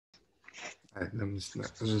Alright, let me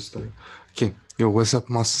just start. Okay, yo, what's up,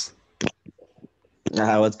 Moss?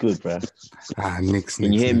 What's good, bro? Next,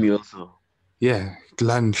 Can you next, hear next. me also? Yeah,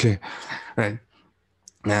 loud and clear. Right.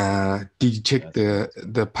 Did you check That's good.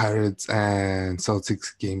 the Pirates and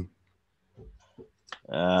Celtics game?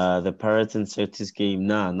 The Pirates and Celtics game,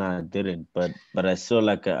 nah, I didn't. But I saw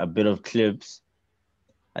like a bit of clips.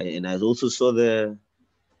 And I also saw the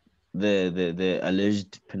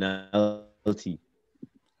alleged penalty.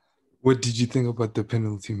 What did you think about the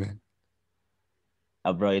penalty, man?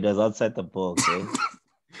 Bro, it was outside the box, eh?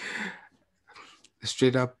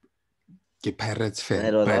 Straight up, a Pirates Nah, fan,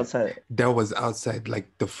 it was but outside. that was outside,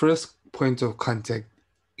 like the first point of contact,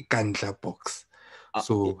 Gandla box.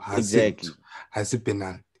 So Exactly. has it been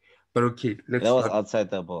out? But okay, let's That was start. outside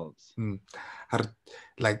the box. Hmm. Har-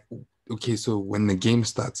 like okay, so when the game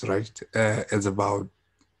starts, right? It's about,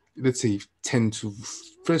 let's say, 10 to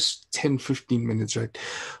first 10 15 minutes, right?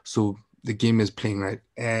 So the game is playing, right?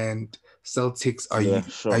 And Celtics Yeah,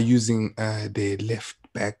 are sure. using their left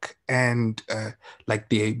back, and like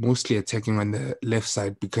they're mostly attacking on the left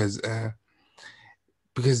side because the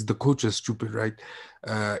coach is stupid, right?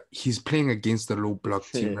 He's playing against the low block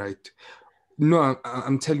team, right? No,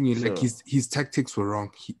 I'm telling you, like Sure. his tactics were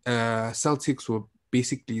wrong. Celtics were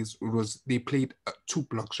basically, it was they played two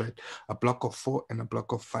blocks, right? A block of four and a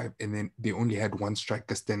block of five, and then they only had one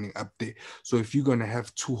striker standing up there. So if you're gonna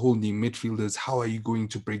have two holding midfielders, how are you going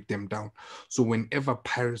to break them down? So whenever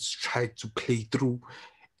Pirates tried to play through,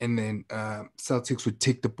 and then Celtics would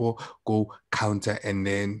take the ball, go counter, and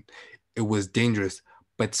then it was dangerous.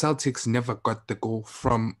 But Celtics never got the goal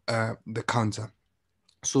from the counter,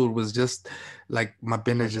 so it was just like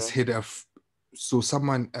Mabena just Mm-hmm. hit so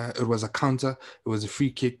someone, it was a counter, it was a free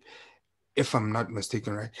kick, if I'm not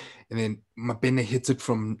mistaken, right? And then Mabena hits it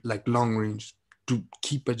from like long range. To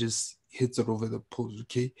keeper just hits it over the post.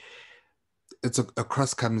 Okay, it's a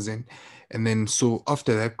cross comes in, and then so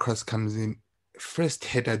after that cross comes in, first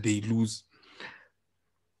header they lose,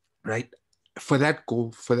 right? For that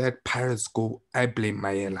goal, for that Pirates goal, I blame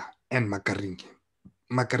Mayela and Makaringe.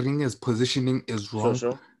 Makaringe's positioning is Sure, wrong.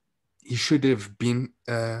 sure. He should have been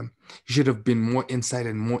more inside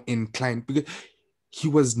and more inclined, because he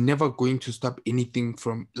was never going to stop anything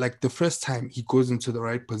from, like, the first time he goes into the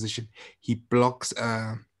right position, he blocks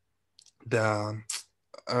the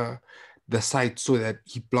uh the side, so that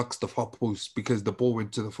he blocks the far post because the ball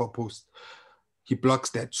went to the far post. He blocks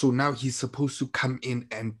that. So now he's supposed to come in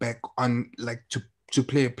and back on, like, to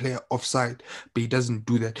play a player offside, but he doesn't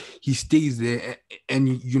do that. He stays there, and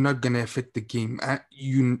you're not gonna affect the game. I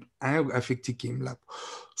affect the game lap.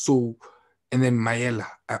 So, and then Maela,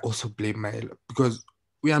 I also blame Maela because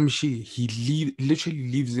Uyamshi, literally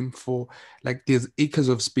leaves him for, like, there's acres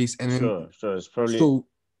of space, and then Sure, sure. It's probably so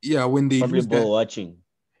yeah, when they probably lose that, ball watching.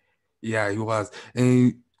 yeah, he was.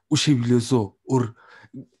 And ushebile so, or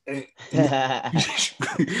and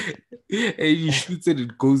he shoots it,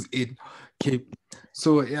 it goes in. Okay,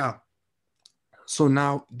 so yeah, so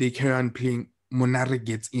now they carry on playing. Monare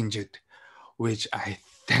gets injured, which I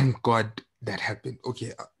thank God that happened.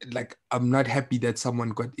 Okay, like, I'm not happy that someone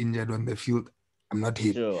got injured on the field. I'm not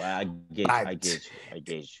happy, Sure, I get you. I but get you. I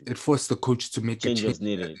get you. it forced the coach to make a Change change, was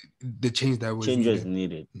needed. the change that was Change was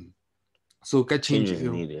needed. needed. So got Change change.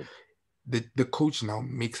 was needed. The coach now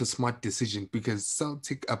makes a smart decision because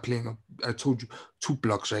Celtic are playing, I told you, two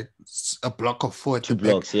blocks, right? A block of four at Two the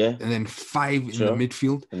back, blocks, yeah? and then five in the Sure.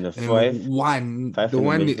 midfield, And the and then five, five the in the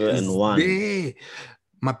one midfield, and is one. there.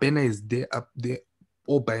 Mapena is there, up there,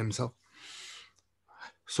 all by himself.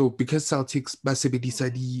 So because Celtics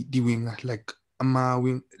basically the winger, like, I'm a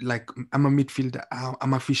midfielder,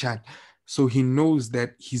 I'm a fisher. So he knows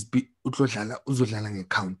that uzodlala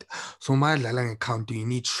ngecount. So my count, you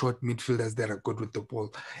need short midfielders that are good with the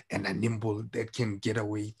ball and are nimble, that can get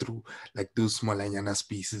away through, like, those small anyana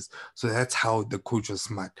spaces. So that's how the coach was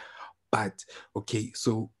smart. But okay,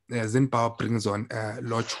 so Zimbabwe brings on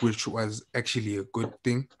Lodge, which was actually a good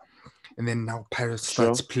thing. And then now Paris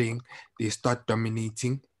starts Sure. playing, they start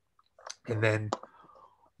dominating, and then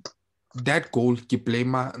that goal,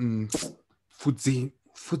 Kiplema, Futsi,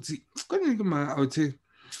 I would say,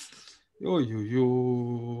 yo,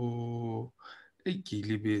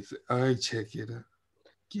 I check it.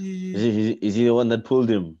 Is he the one that pulled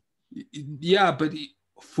him? Yeah, but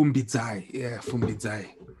Fumbidzai, yeah, Fumbidzai.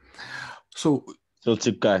 So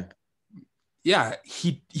Celtic guy. yeah,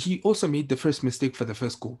 he also made the first mistake for the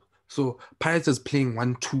first goal. So Pirates is playing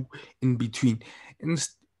 1-2 in between, and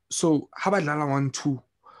so Habadala 1-2,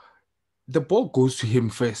 the ball goes to him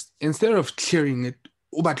first. Instead of clearing it,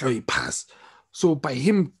 Ubatla pass. So by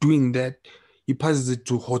him doing that, He passes it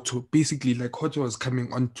to Hoto. Basically, like Hoto was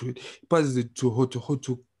coming onto it. He passes it to Hoto.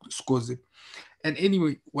 Hoto scores it. And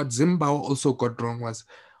anyway, what Zimbabwe also got wrong was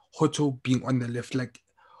Hoto being on the left. Like,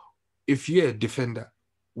 if you're a defender,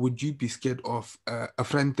 would you be scared of a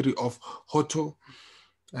front three of Hoto,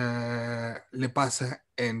 Lepasa,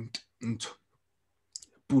 and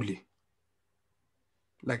Pule?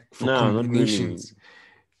 Like for No, not really. combinations.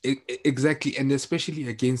 Exactly, and especially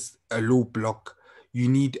against a low block, you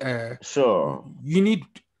need Sure. you need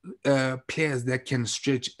players that can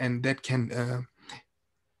stretch and that can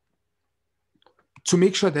to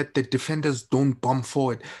make sure that the defenders don't bomb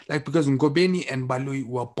forward. Like because Ngobeni and Baloi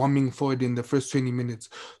were bombing forward in the first 20 minutes.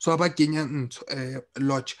 So about Kenya and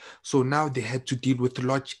Lodge. So now they had to deal with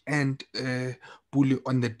Lodge and Bully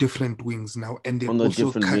on the different wings now. And they On the also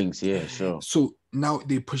different cut. wings, yeah, sure. So now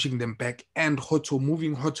they're pushing them back. And Hoto,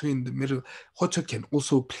 moving Hoto in the middle. Hoto can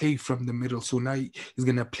also play from the middle. So now he's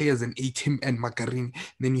going to play as an 8, him and Makarin.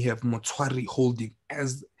 Then you have Motswari holding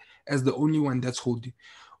as the only one that's holding.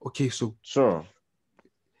 Okay, so Sure.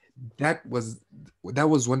 that was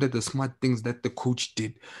one of the smart things that the coach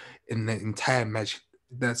did in the entire match.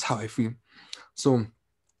 That's how I feel. So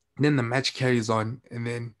then the match carries on, and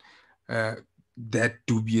then that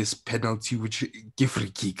dubious penalty, which give free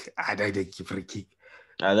kick. I didn't give free kick.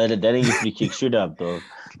 That didn't give free kick shoot up, dog.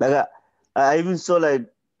 Like I even saw like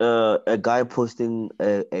a guy posting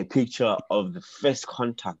a picture of the first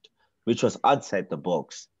contact, which was outside the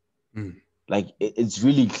box. Like it's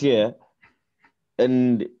really clear.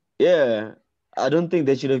 And yeah, I don't think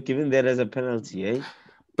they should have given that as a penalty, eh?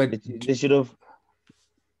 But They should have.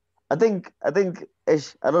 I think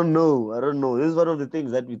Ish, I don't know. This is one of the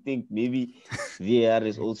things that we think maybe VAR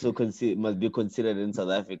is also must be considered in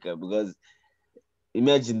South Africa, because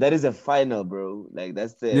imagine that is a final, bro. Like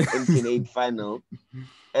that's the MTN8 final,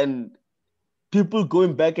 and people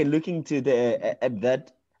going back and looking to at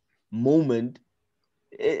that moment.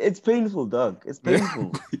 It's painful, dog. It's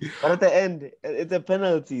painful. But at the end, it's a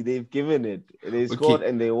penalty. They've given it. They scored okay,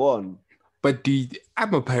 and they won. but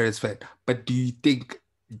I'm a Pirates fan, but do you think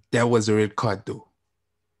that was a red card though?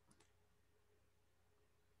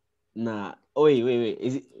 Nah. Oh, wait.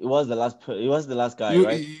 It was the last. It was the last guy,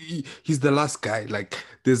 right? He's the last guy. Like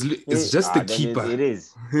it's just the Then keeper. it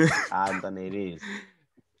is. Then it is.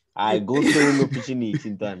 I go through no opportunity,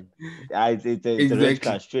 then. It's a Exactly. red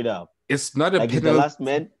card straight up. It's not a like penalty. It's the last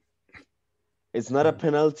man. It's not a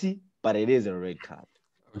penalty, but it is a red card.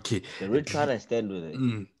 Okay. The red card, I stand with it.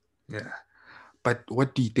 Yeah. But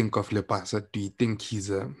what do you think of Lepasa? Do you think he's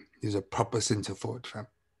a proper center forward, fam?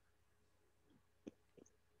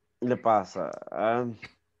 Lepasa.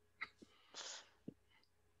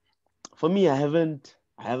 For me, I haven't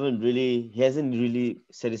really. He hasn't really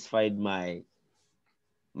satisfied my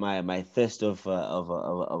thirst of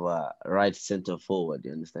a right center forward.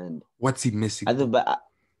 You understand? What's he missing?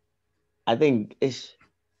 I think he's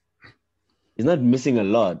not missing a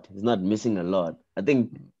lot. I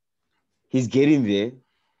think he's getting there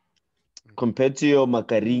compared to your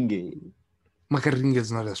Makaringe. Makaringe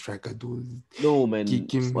is not a striker, dude. No, man.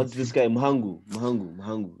 What's this guy? Mahangu.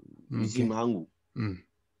 You see Mahangu?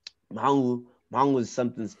 Mahangu is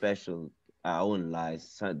something special. I won't lie.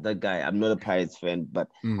 So that guy, I'm not a Pirates fan, but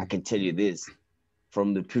I can tell you this.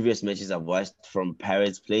 From the previous matches I've watched from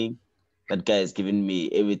Pirates playing, that guy has given me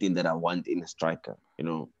everything that I want in a striker, you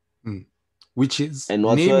know. Which is, and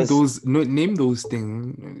name those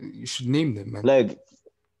things. You should name them, man. Like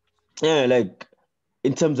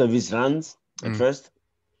in terms of his runs at first,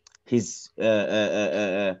 his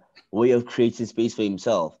way of creating space for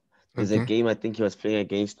himself. There's a game I think he was playing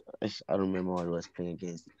against. I don't remember what he was playing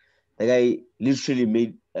against. The guy literally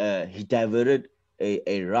made he diverted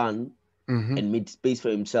a run and made space for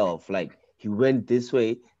himself. Like he went this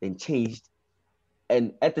way and changed,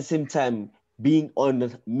 and at the same time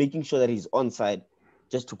making sure that he's onside,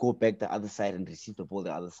 just to go back the other side and receive the ball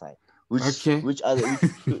the other side. Which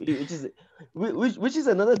is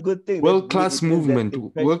another good thing. World class movement.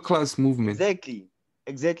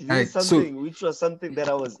 Exactly. This is which was something that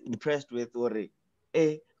I was impressed with. Or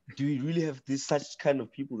do we really have such kind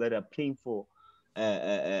of people that are playing for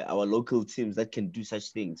our local teams that can do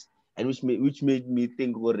such things? And which made me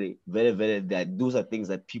think, very, very, that those are things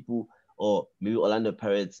that people, or maybe Orlando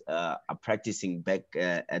Pirates, are practicing back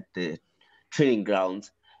at the training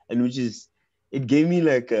grounds, and it gave me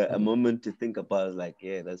like a moment to think about. Like,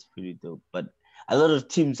 yeah, that's pretty dope. But a lot of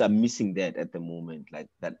teams are missing that at the moment, like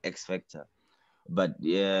that X factor. But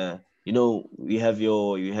yeah, you have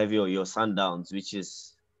your Sundowns, which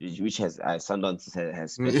has Sundowns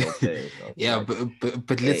has special players. Yeah,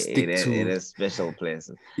 but let's stick to it has special players.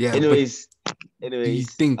 Yeah. Anyways, do you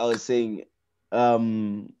think I was saying,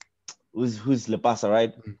 who's Lepasa,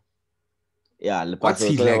 right? Yeah, What's Lepasa. We're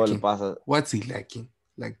he talking about lacking? Lepasa. What's he lacking?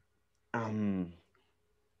 Like, I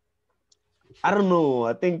don't know.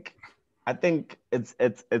 I think it's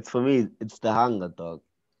for me. It's the hunger, dog.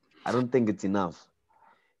 I don't think it's enough.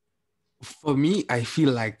 for me, I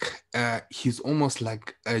feel like he's almost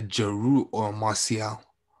like a Giroud or Martial.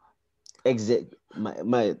 Exact.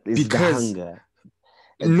 My. It's the Because hunger.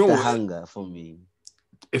 It's the no, hunger for me.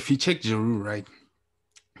 if you check Giroud, right,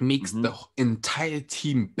 makes Mm-hmm. the entire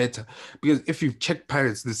team better. Because if you've checked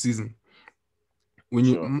Pirates this season, when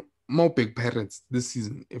you Sure. more big Pirates this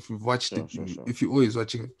season, if you've watched Sure. it, Sure. Sure. if you're always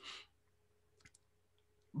watching it,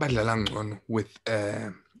 badlala ngcono with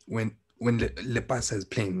when Lepasa is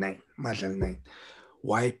playing nine, Madlal nine.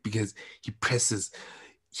 Why? Because he presses,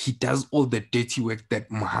 he does all the dirty work that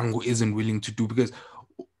Mahango isn't willing to do. Because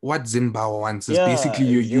what Zimbabwe wants is Yeah. basically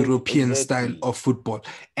your European style Exactly. of football.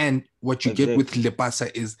 And what you get with Exactly.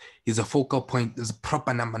 Lepasa is he's a focal point, is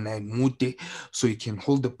proper number nine, Mute, so he can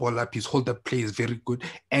hold the ball up. His hold up play is very good,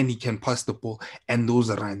 and he can pass the ball and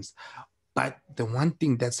those runs. But the one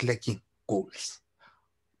thing that's lacking, goals.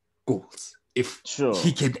 Goals. If he Sure.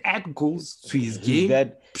 can add goals to his He's game,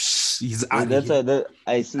 that. he's out of That's here. why that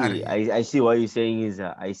I He's out of see. here. I see why you're saying is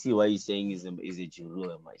I see why you're saying is a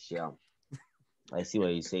Giroud and Martial. I see why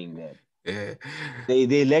you're saying that. Uh,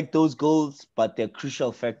 They lack those goals, but they're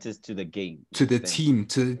crucial factors to the game. You to the understand?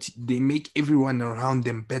 team, they make everyone around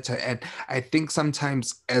them better. And I think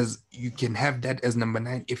sometimes as you can have that as number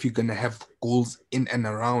nine if you're gonna have goals in and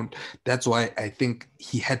around. That's why I think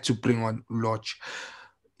he had to bring on Uloch.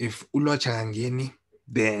 If Uloch Angeni,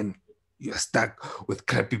 then you're stuck with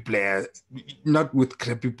crappy players. Not with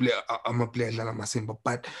crappy player. I'm a player,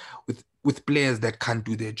 but with players that can't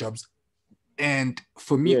do their jobs. And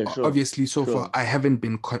for me, Yeah, sure, obviously, so far, sure. I haven't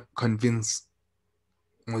been convinced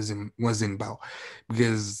was in Bao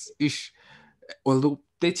because ish, although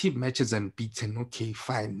 13 matches unbeaten, okay,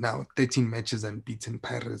 fine. Now 13 matches unbeaten,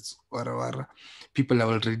 Pirates, whatever. People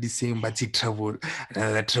are already saying, but he trouble,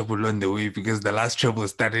 another trouble on the way because the last trouble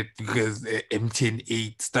started because MTN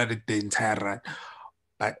 8 started the entire run.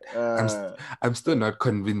 But I'm Uh, I'm still not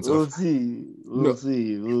convinced we'll of see, we'll no.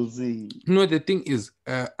 see, we'll see. No, the thing is,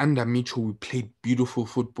 under Mitchell, we played beautiful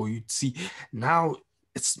football. You'd see now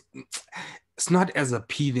it's it's not as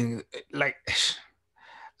appealing. Like, it's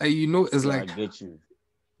No, I like get you.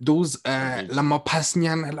 those I get you. lama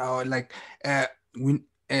pasnyan like when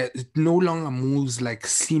it no longer moves like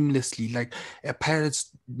seamlessly. Like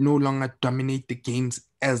Pirates no longer dominate the games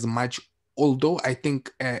as much. Although I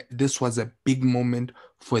think this was a big moment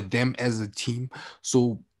for them as a team.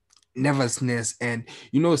 So nervousness and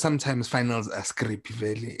sometimes finals are scrappy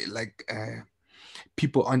really like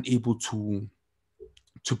people aren't able to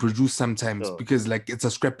produce sometimes Sure. because like it's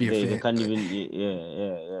a scrappy They affair. can't even.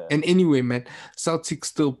 Yeah. And anyway, man, Celtics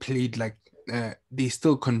still played like they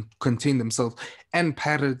still contain themselves. And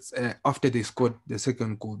Pirates, after they scored the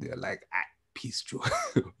second goal, they're like, peace, Joe.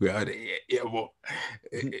 We're out of here. Yeah, well,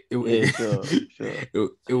 Yeah, sure,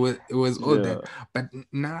 sure, it was all that. sure. But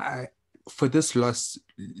now, for this loss,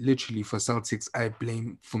 literally for Celtics, I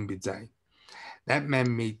blame Fumbizai. That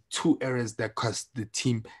man made two errors that cost the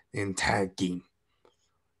team the entire game.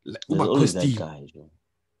 Like, There's always that Ubakosti, guy, Joe.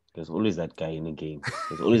 There's always that guy in a game.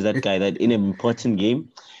 There's always that guy that in an important game,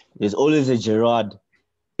 there's always a Gerard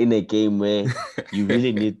in a game where you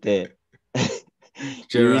really need the you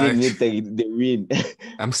really Gerard. need the win.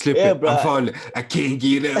 I'm Yeah, slipping. I'm bro. falling. I can't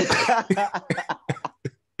get up.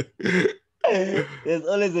 There's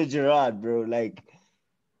always a Gerard, bro. Like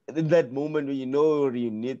in that moment when you know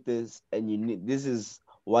you need this and you need this is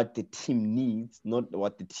what the team needs, not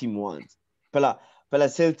what the team wants. Pela Pela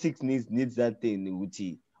Celtics needs that thing,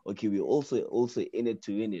 Uti. Okay, we also in it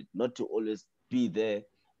to win it, not to always be there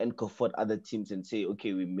and comfort other teams and say,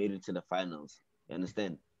 okay, we made it to the finals. You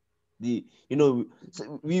understand? We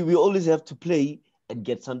always have to play and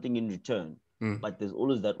get something in return. Mm. But there's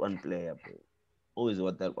always that one player, bro. Always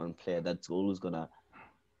what that one player that's always gonna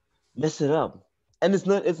mess it up. And it's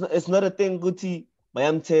not a thing Guti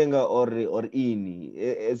Mayam Tenga or Ini.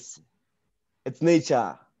 It's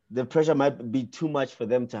nature. The pressure might be too much for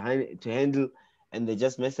them to handle and they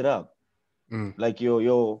just mess it up. Mm. Like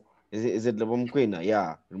is it Lebomkwena?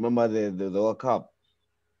 Yeah. Remember the World Cup?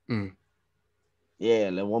 Mm. Yeah,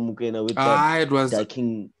 Lebomkwena with that It was.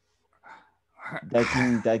 ducking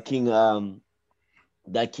ducking ducking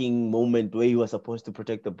ducking moment where he was supposed to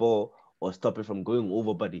protect the ball or stop it from going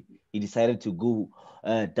over, but he decided to go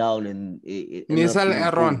down and it ended up Nisal being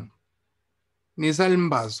a goal. Aaron. Nisal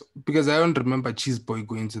Mbazo. Because I don't remember Cheese Boy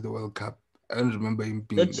going to the World Cup. I don't remember him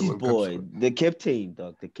being Not in the his World Cup boy, squad. the captain,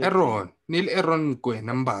 dog. The captain. Aaron. Neil Aaron Kwe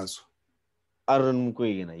Nambazo. Aaron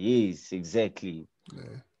Mkwegena. Yes, exactly. Yeah.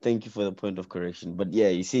 Thank you for the point of correction. But yeah,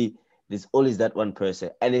 you see, there's always that one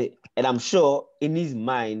person. And I'm sure in his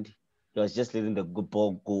mind, he was just letting the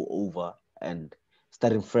ball go over and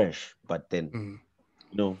starting fresh. But then,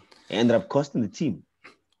 it ended up costing the team.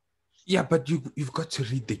 Yeah, but you've got to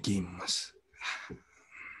read the games.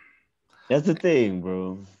 That's the thing,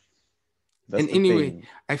 bro. That's And the anyway, thing.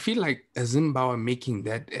 I feel like Zimbabwe making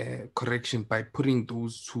that correction by putting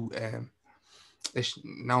those two.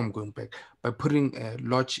 Now I'm going back by putting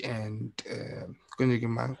Lodge and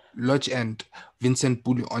Lodge and Vincent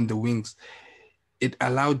Bully on the wings. It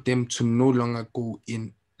allowed them to no longer go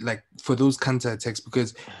in like for those counter attacks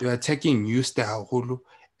because they were attacking Yusta Holo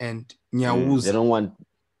and Nyawuza. They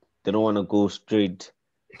don't want to go straight.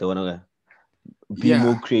 They want to be Yeah,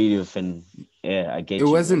 more creative and yeah, I get it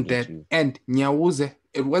you. wasn't that. And Nyawuza,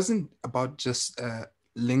 it wasn't about just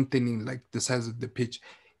lengthening like the size of the pitch.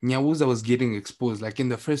 Nyawuza was getting exposed like in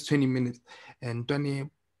the first 20 minutes, and Tony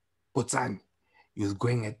Potsani, he was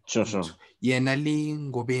going at Sure. Yeah, Nali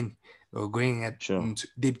Ngobeni, or going at Sure.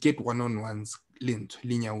 they'd get one-on-ones. With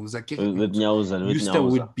With Yusta Nyauza.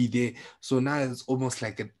 would be there. So now it's almost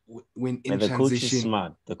like when in The coach is transition.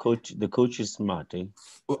 smart. The coach is smart, eh?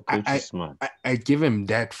 The coach is smart. I give him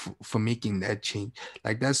that for making that change.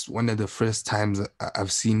 Like that's one of the first times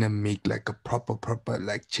I've seen him make like a proper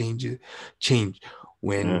like change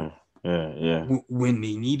when when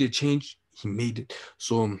they need a change, he made it.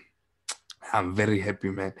 So I'm very happy,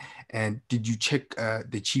 man. And did you check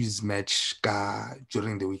the Chiefs match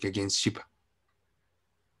during the week against Chippa?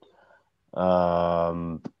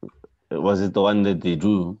 Was it the one that they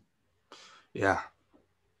drew? Yeah.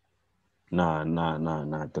 Nah.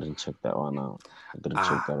 I didn't check that one out.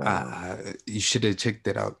 You should have checked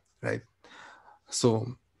it out, right?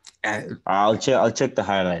 So I'll check the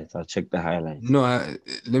highlights. No,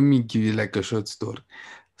 let me give you like a short story.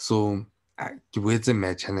 So it's a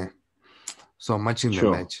match, and so I'm watching the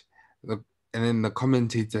match, and then the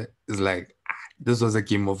commentator is like, "This was a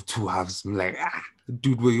game of two halves." I'm like,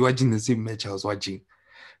 dude, were you watching the same match I was watching?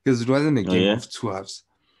 Because it wasn't a game of two halves.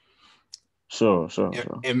 Sure.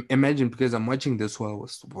 Imagine, because I'm watching this while I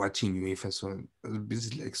was watching UEFA, so I was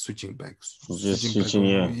busy like switching back.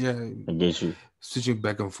 Yeah. I get you. Switching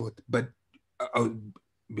back and forth. But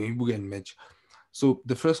maybe we can match. So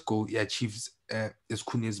the first goal he achieves is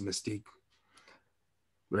Kune's mistake,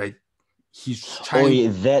 right? He's trying. Oh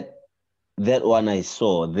yeah, that one I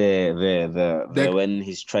saw. The when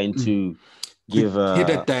he's trying to give hit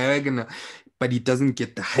a diagonal, but he doesn't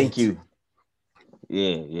get the height. Thank you.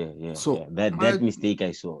 Yeah. So that mistake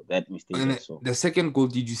I saw. The second goal,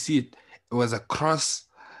 did you see it? It was a cross,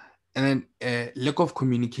 and then lack of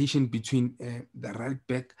communication between the right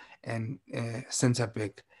back and center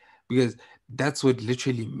back, because that's what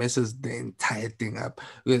literally messes the entire thing up.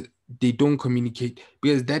 Because they don't communicate.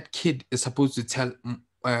 Because that kid is supposed to tell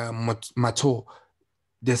Mato,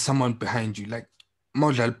 there's someone behind you. Like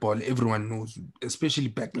modal ball, everyone knows, especially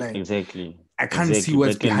backline. Exactly. I can't see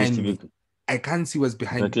what's behind me. I can't see what's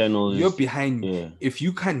behind me. You're behind me. Yeah. If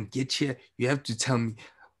you can't get here, you have to tell me.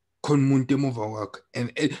 And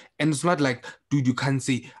it's not like, dude, you can't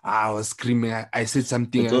say, I was screaming, I said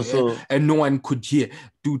something, and no one could hear.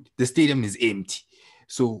 Dude, the stadium is empty.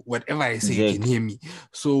 So whatever I say, you can hear me.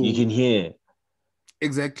 So you can hear.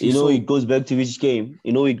 Exactly. It goes back to which game?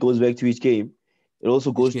 It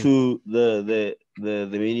also goes to the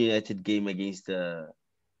Man United game against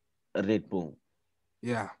Red Bull.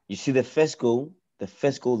 Yeah. You see the first goal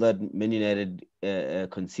that Man United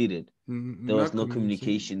conceded, there was no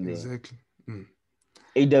communication there. Exactly.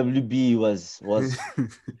 AWB was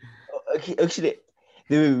okay, actually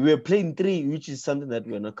we were playing 3, which is something that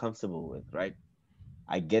we're not comfortable with, right?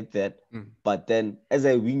 I get that. But then as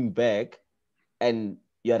I wing back and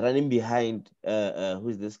you're running behind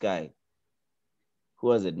who's this guy? Who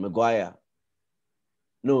was it? Maguire.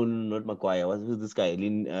 No, not Maguire. Who's this guy?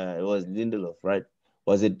 It was Lindelof, right?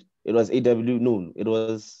 It was AW? No, it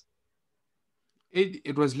was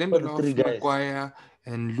Lindelof, Maguire,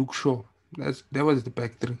 and Luke Shaw. That was the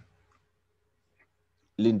back three.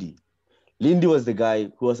 Lindy was the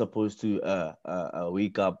guy who was supposed to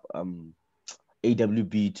wake up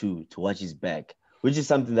AWB to watch his back, which is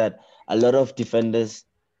something that a lot of defenders,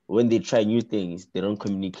 when they try new things, they don't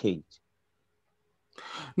communicate.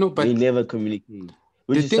 No, but they never communicate,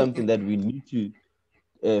 which is something that we need to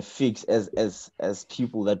fix as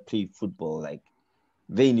people that play football. Like,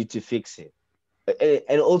 they need to fix it. And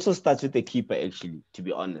it also starts with the keeper, actually, to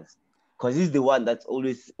be honest, because he's the one that's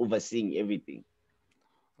always overseeing everything.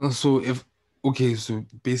 So if okay, so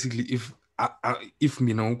basically, if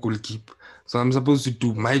me now goalkeeper, so I'm supposed to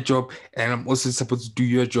do my job, and I'm also supposed to do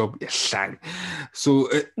your job. So,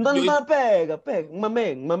 mm.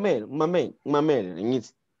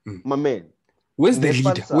 My man. Where's the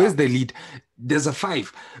leader? Where's the lead? There's a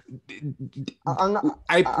 5.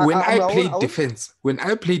 When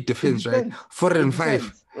I played defense, right, 4 and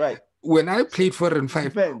 5. Right. When I played 4 and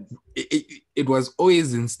 5, it was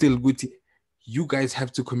always instilled with you guys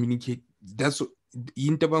have to communicate. That's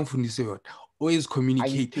always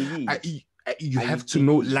communicate. You have to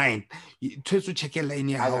know line. Try to check a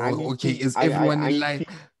line. Okay, is everyone in line?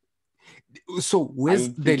 So where's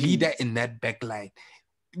the leader in that back line?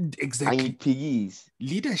 Exactly.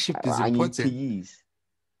 Leadership is important.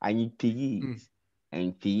 I need piggies.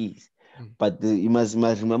 But you must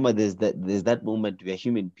remember there's that moment. We are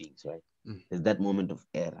human beings, right? There's that moment of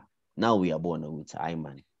error. Now we are born with I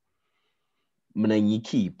man. Mina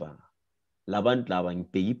ngikhipha labantu laba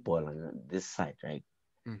ngibheka ibhola this side, right?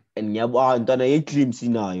 And ngiyabona ntwana yeglimpse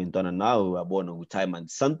inayo ntwana nawe uyabona ukuthi hayi man,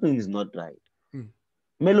 something is not right.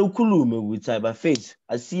 Kumele ukhulume ukuthi hayi bafethu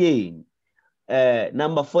asiyeni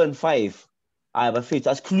number 4 and 5 hayi bafethu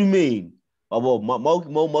asikhulumeni yabo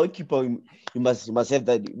ma keeper, you must have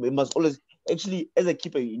that. You must always, actually, as a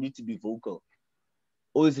keeper you need to be vocal.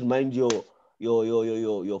 Always remind your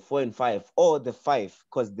 4 and 5 or the 5,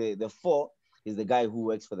 because the 4 is the guy who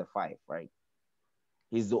works for the 5, right?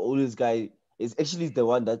 He's the oldest guy. Is actually the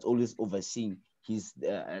one that's always overseeing. He's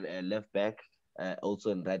a left back,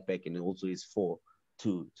 also and right back, and also is 4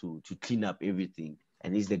 to clean up everything.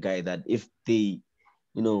 And he's the guy that if they,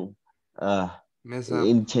 in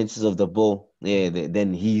chances of the ball,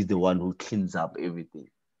 then he's the one who cleans up everything.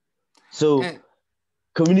 So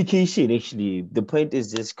communication, actually, the point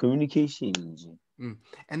is just communication.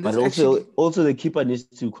 And but also the keeper needs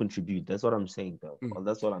to contribute. That's what I'm saying, though. Well,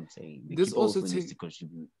 that's what I'm saying. The keeper also needs to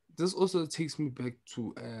contribute. This also takes me back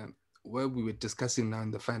to where we were discussing now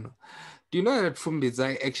in the final. Do you know that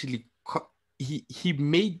Fumbizai actually he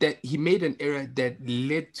made an error that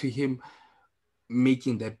led to him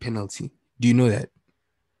making that penalty? Do you know that?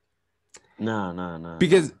 No.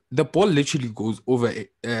 Because the ball literally goes over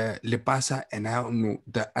Lepasa, and I don't know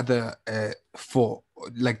the other 4,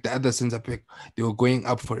 like the other center back, they were going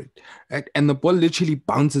up for it, right? And the ball literally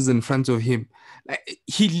bounces in front of him. Like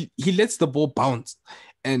he lets the ball bounce.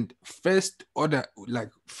 And first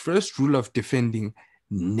rule of defending: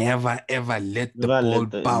 never ever let the ball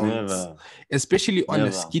bounce, especially on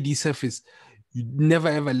a skiddy surface. You never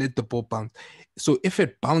ever let the ball bounce. So if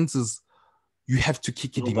it bounces, you have to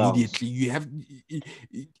kick it immediately.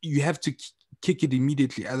 You have to kick it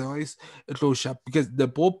immediately, otherwise it'll sharp, because the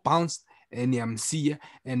ball bounced and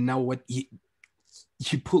and now what he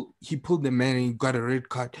pulled the man and he got a red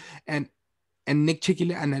card. And Nick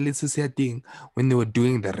Chikile analysis thing when they were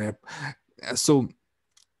doing the rap. So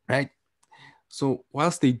right. So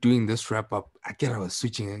whilst they doing this wrap up, I was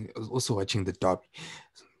switching, and I was also watching the derby.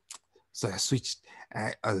 So I switched.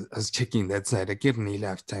 I was checking that side. I get nearly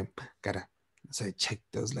half time. So I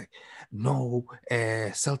checked. I was like, no,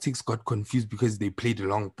 Celtics got confused because they played a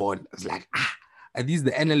long ball. I was like, are these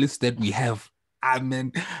the analysts that we have?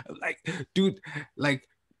 Man, like, dude, like,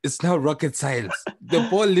 it's now rocket science. The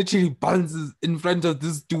ball literally bounces in front of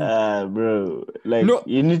this dude. Bro, like, no.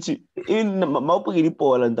 You need to,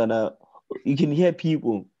 you can hear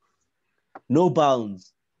people, no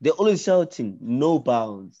bounds. They're always shouting, no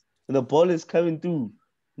bounds. And the ball is coming through,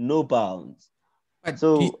 no bounds. But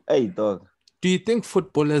so, hey, dog. Do you think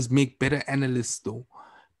footballers make better analysts though?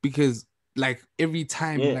 Because like every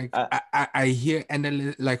time, I hear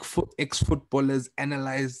ex-footballers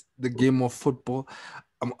analyze the game of football,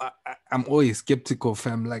 I'm always skeptical,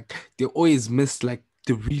 fam. Like they always miss like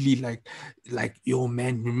the really like yo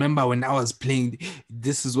man, remember when I was playing?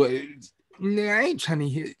 This is what. I ain't trying to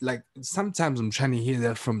hear, like, sometimes I'm trying to hear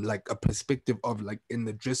that from like a perspective of like in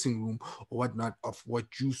the dressing room or whatnot of what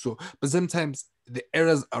you saw, but sometimes the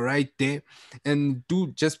errors are right there, and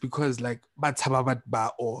dude, just because like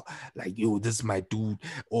or like yo, this is my dude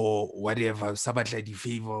or whatever, sabatladi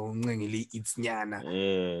favor it's nyana,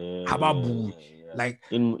 like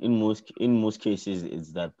in most cases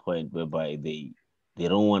it's that point whereby they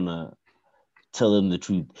don't want to tell them the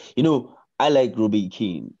truth. I like Robbie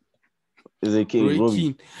Keane. Roy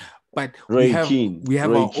Keane. But we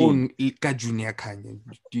have our own Ilka Junior Kanye.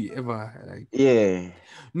 Do you ever like? Yeah.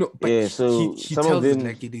 No, but so he tells it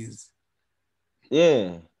like it is.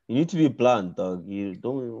 Yeah, you need to be blunt, dog. You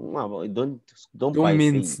don't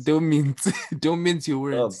mince your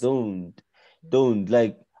words. Dog, don't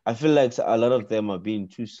like. I feel like a lot of them are being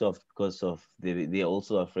too soft because of they're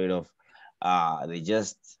also afraid of they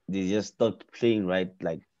just stopped playing, right?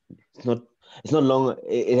 Like it's not it's not long.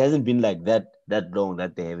 It hasn't been like that long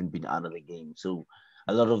that they haven't been out of the game. So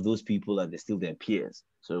a lot of those people are they still their peers.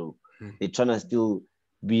 So Mm. they're trying to still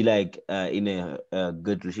be like in a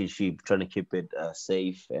good relationship, trying to keep it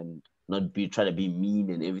safe and not be trying to be mean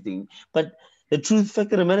and everything. But the truth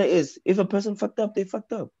fact of the matter is, if a person fucked up, they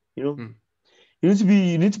fucked up. You know, Mm.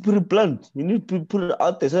 you need to put it blunt. You need to put it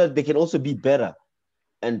out there so that they can also be better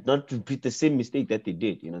and not repeat the same mistake that they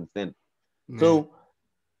did. You understand? Yeah. So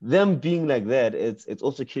them being like that, it's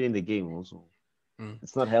also killing the game. Also, Mm.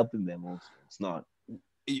 it's not helping them. Also, it's not.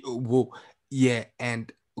 Whoa. Yeah,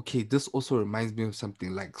 and okay, this also reminds me of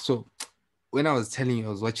something like so. When I was telling you I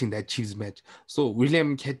was watching that Chiefs match, so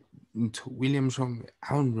William Strong,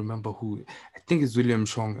 I don't remember who. I think it's William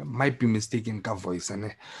Strong. I might be mistaken, ka voice,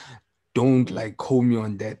 and don't Mm. like hold me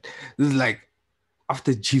on that. This is like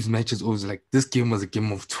after Chiefs matches, always like this game was a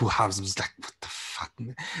game of two halves. It was like, what the fuck,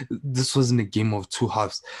 man? This wasn't a game of two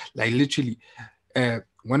halves. Like literally,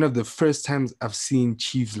 one of the first times I've seen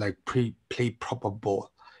Chiefs like play proper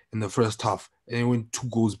ball in the first half, and it went 2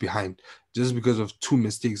 goals behind just because of two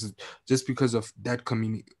mistakes, just because of that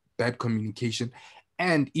bad communication,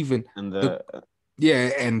 and even And the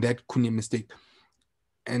and that Kune mistake.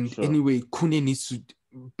 And sure, anyway, Kune needs to.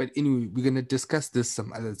 But anyway, we're gonna discuss this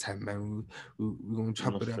some other time, man. We're gonna no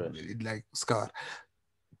chop it up stress. like Scar.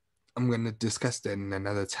 I'm gonna discuss that in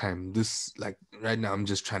another time. This like right now, I'm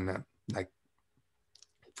just trying to like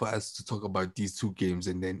for us to talk about these two games,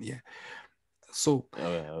 and then yeah. So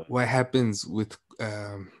Okay, okay. what happens with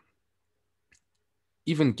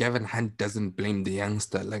even Gavin Hunt doesn't blame the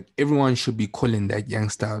youngster. Like everyone should be calling that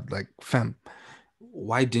youngster out. Like, fam,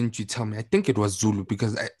 why didn't you tell me? I think it was Zulu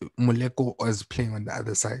because Moleko was playing on the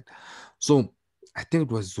other side. So I think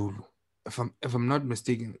it was Zulu. If I'm not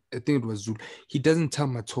mistaken, I think it was Zulu. He doesn't tell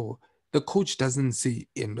Mato. The coach doesn't say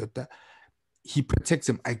in that he protects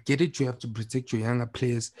him. I get it. You have to protect your younger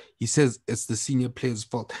players. He says it's the senior players'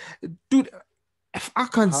 fault, dude. If I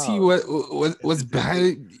can't see How? what was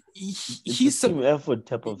behind, It's a he's team effort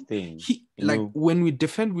type of thing. he You like know, when we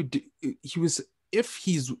defend, he was if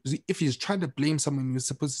he's trying to blame someone, he was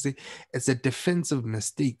supposed to say it's a defensive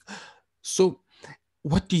mistake. So,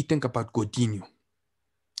 what do you think about Godinho?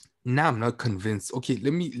 Now I'm not convinced. Okay,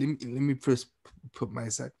 let me first put my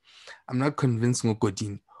side. I'm not convinced with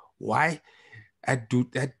Godinho. Why?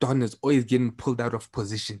 That Don is always getting pulled out of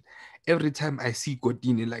position. Every time I see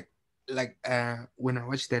Godinho, like when I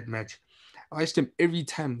watched that match, I watched him every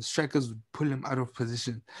time the strikers would pull him out of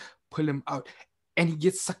position, pull him out, and he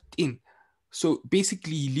gets sucked in. So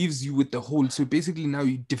basically, he leaves you with the hole. So basically, now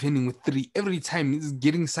you're defending with three. Every time he's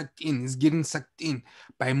getting sucked in, he's getting sucked in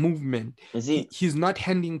by movement. you He, see, he's not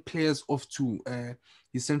handing players off to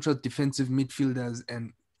his central defensive midfielders,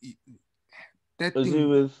 and that you see, thing.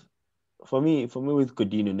 with for me with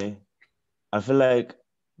Coutinho, ne, I feel like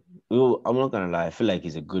I'm not gonna lie. I feel like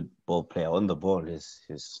he's a good ball player on the ball.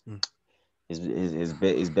 Mm,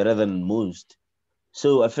 Is better than most.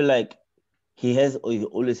 So I feel like he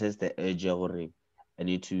always has the urge of I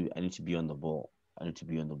need to be on the ball. I need to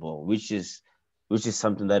be on the ball, which is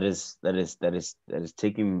something that is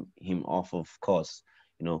taking him off of course,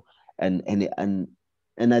 you know. And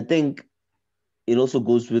I think it also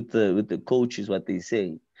goes with the coaches what they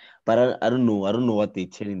say. But I don't know what they're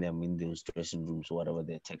telling them in those dressing rooms or whatever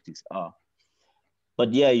their tactics are.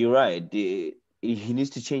 But yeah, you're right. He needs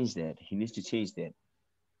to change that. He needs to change that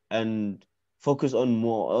and focus on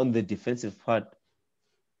more on the defensive part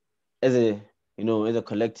as a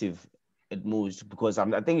collective at most because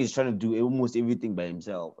I think he's trying to do almost everything by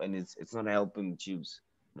himself and it's not helping the Chiefs.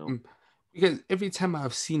 No. mm. Because every time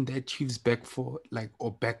I've seen that Chiefs back four, like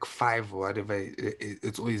or back five or whatever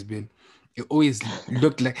it's always been, it always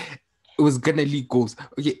looked like it was gonna leak goals.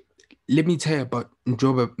 Okay, let me tell you about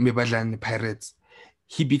Njoba Mebadla and the Pirates.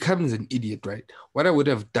 He becomes an idiot, right? What I would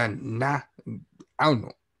have done, I don't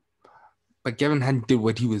know. But Kevin Hunt did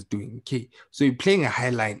what he was doing. Okay, so you're playing a high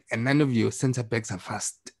line and none of your center backs are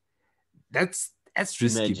fast. That's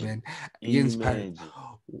risky, Imagine. man. Against Pirates.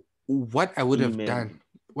 Imagine. What I would have done,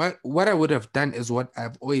 Imagine. what I would have done is what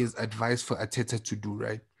I've always advised for Ateta to do,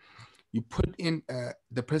 right? You put in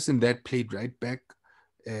the person that played right back,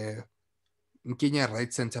 uh Kenya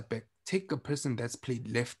right center back. Take a person that's played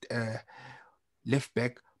left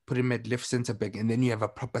back, put him at left center back, and then you have a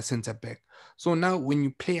proper center back. So now when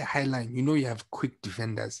you play a high line, you know you have quick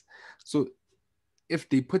defenders. So if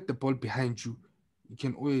they put the ball behind you, you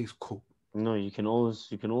can always cope. No, you can always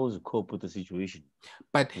cope with the situation.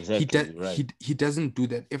 But Exactly, you're right. he doesn't do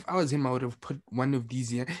that. If I was him, I would have put one of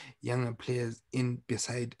these younger players in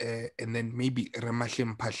beside, and then maybe Ramahle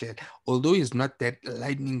Mphahlele. Although he's not that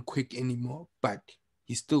lightning quick anymore, but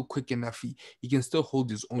he's still quick enough. He can still hold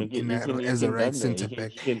his own He as a can right done that. center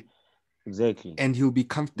back, He can exactly. and he'll be No,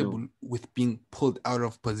 comfortable with being pulled out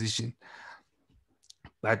of position.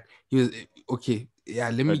 But he was okay. Yeah,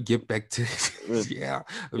 let me but get back to uh, yeah.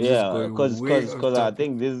 I'm just yeah, going way off cause I topic.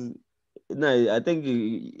 think this. No, I think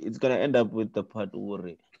it's gonna end up with the part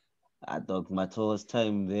where I thought Mato's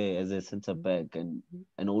time there as a center back and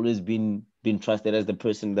always been trusted as the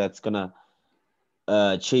person that's gonna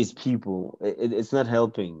chase people. It's not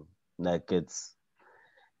helping. Like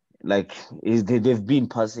they've been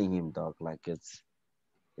passing him, dog. Like it's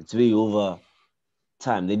way over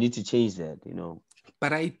time. They need to change that.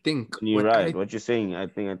 But I think And you're right. What you're saying, I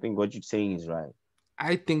think what you're saying is right.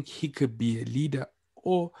 I think he could be a leader,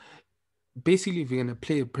 or basically, if you're gonna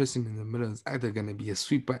play a person in the middle, it's either gonna be a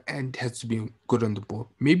sweeper and has to be good on the ball.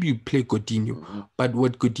 Maybe you play Godinho, Mm-hmm. but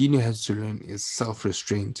what Godinho has to learn is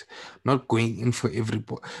self-restraint, not going in for every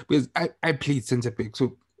ball. Because I played centre back,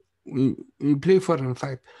 so when you play 4 and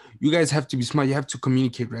 5, you guys have to be smart. You have to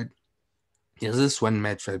communicate, right? There's this one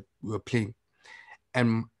match, right? We were playing,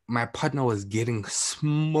 and my partner was getting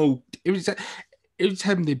smoked every time. Every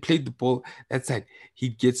time they played the ball, that side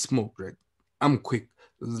he'd get smoked. Right, I'm quick.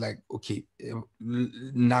 It was like, okay,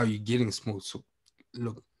 now you're getting smoked. So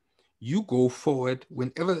look, you go forward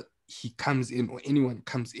whenever he comes in or anyone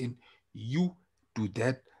comes in. You do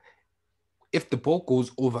that. If the ball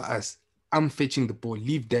goes over us, I'm fetching the ball.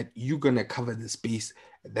 Leave that. You're gonna cover the space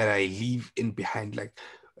that I leave in behind. Like,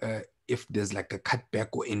 if there's like a cutback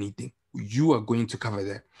or anything, you are going to cover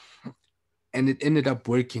that. And it ended up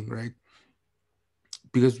working, right?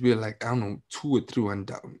 Because we were like, I don't know, 2 or 3 1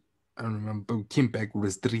 down. I don't remember. We came back, it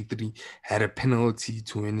was 3-3, had a penalty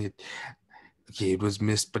to win it. Okay, it was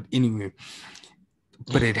missed, but anyway,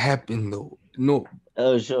 but it happened though. No,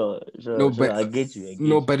 Oh, sure, no, sure, sure. but I get you. I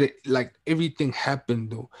no, get you. but it, like everything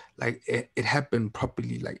happened though. Like it happened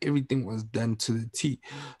properly. Like everything was done to the T.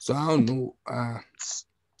 So I don't know.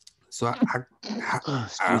 So I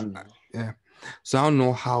Excuse me. yeah. So I don't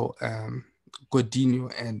know how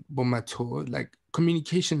Godinho and Bomato, like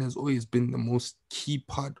communication has always been the most key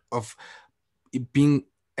part of it being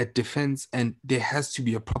a defense, and there has to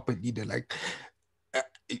be a proper leader. Like uh,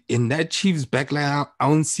 in that Chiefs backline, I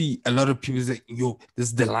don't see a lot of people say, "Yo, this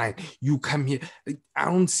is the line. You come here." Like, I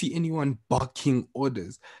don't see anyone barking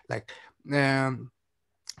orders. Like, I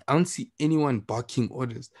don't see anyone barking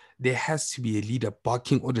orders. There has to be a leader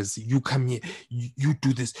barking orders. You come here. You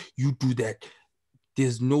do this. You do that.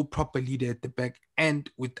 There's no proper leader at the back, and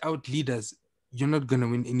without leaders, you're not gonna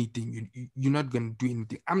win anything. You're not gonna do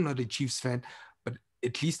anything. I'm not a Chiefs fan, but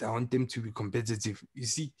at least I want them to be competitive. You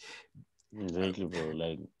see, uh, Exactly, bro.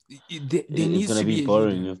 Like there it's needs gonna to be be a leader.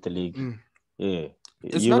 boring if the league. Mm. Yeah,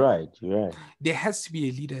 It's you're not. right. You're right. There has to be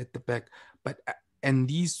a leader at the back, but and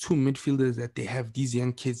these two midfielders that they have, these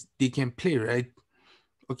young kids, they can play, right?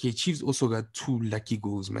 Okay, Chiefs also got 2 lucky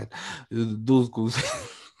goals, man. Those goals.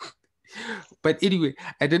 But anyway,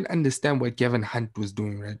 I didn't understand what Gavin Hunt was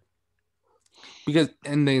doing, right? Because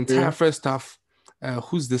in the entire Yeah. first half,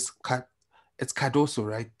 who's this? It's Cardoso,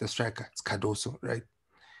 right? The striker. It's Cardoso, right?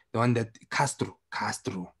 The one that Castro.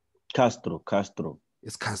 Castro,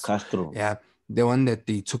 It's Castro. Castro. Yeah, the one that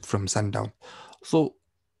they took from Sundown. So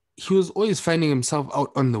he was always finding himself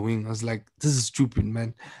out on the wing. I was like, this is stupid,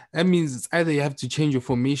 man. That means it's either you have to change your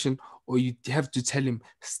formation or you have to tell him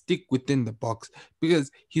stick within the box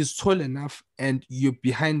because he's tall enough and you're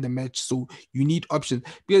behind the match. So you need options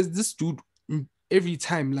because this dude, every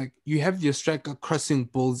time, like you have your striker crossing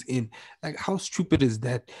balls in, like how stupid is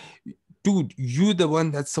that? Dude, you the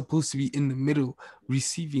one that's supposed to be in the middle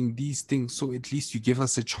receiving these things, so at least you give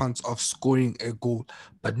us a chance of scoring a goal.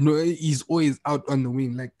 But no, he's always out on the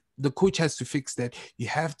wing. Like the coach has to fix that. You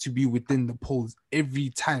have to be within the poles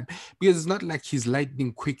every time because it's not like he's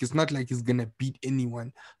lightning quick. It's not like he's gonna beat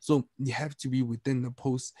anyone. So you have to be within the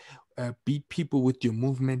post, beat people with your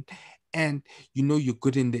movement, and you're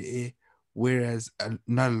good in the air. Whereas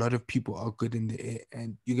not a lot of people are good in the air,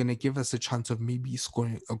 and you're gonna give us a chance of maybe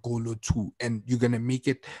scoring a goal or two, and you're gonna make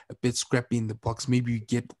it a bit scrappy in the box. Maybe you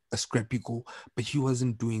get a scrappy goal, but he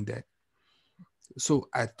wasn't doing that. So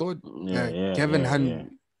I thought Yeah, yeah, Kevin yeah, yeah.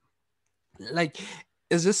 Hunt, like,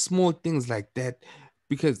 it's just small things like that,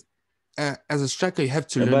 because as a striker, you have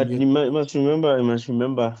to learn. But you must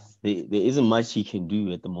remember, there isn't much he can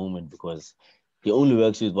do at the moment because he only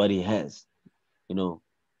works with what he has. You know,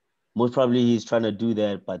 Most probably he's trying to do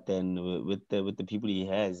that, but then with the people he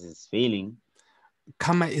has, it's failing.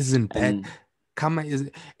 Karma isn't bad. And Karma is,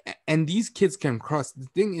 and these kids can cross. The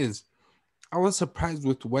thing is, I was surprised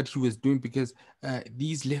with what he was doing because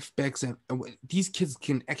these left backs and these kids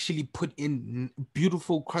can actually put in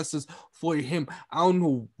beautiful crosses for him. I don't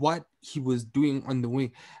know what he was doing on the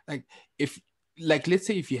wing. Like if, like let's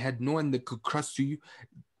say if you had no one that could cross to you,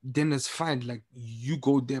 then it's fine. Like you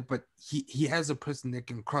go there, but he has a person that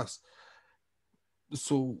can cross,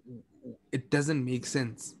 so it doesn't make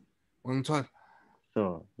sense.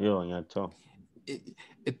 sure, yeah, sure.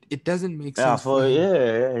 It, it doesn't make Yeah, sense for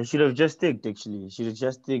him. he should have just sticked actually. He should have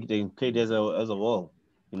just sticked and played as a wall,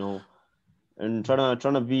 you know, and trying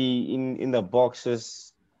to be in the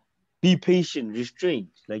boxes. Be patient, restrained,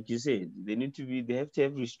 like you said. They have to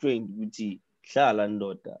have restraint. Buti, hlala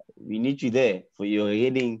ndoda. We need you there for your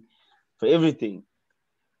heading, for everything.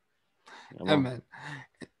 Yeah, Yeah, man.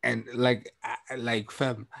 And like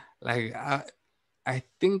fam, like I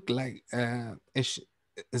think like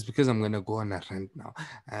it's because I'm gonna go on a rant now.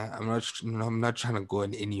 I'm not trying to go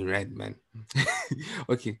on any rant, man.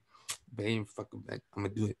 Okay, but ain't fucking back. I'm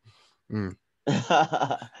gonna do it.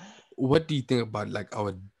 Mm. What do you think about like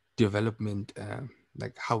our development,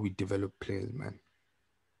 like how we develop players, man?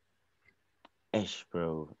 Ish,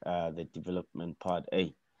 bro. The development part,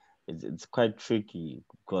 hey, it's quite tricky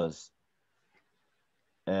because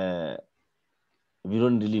uh we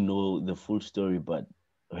don't really know the full story, but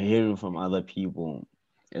hearing from other people,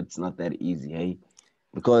 it's not that easy, hey?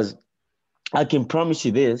 Because I can promise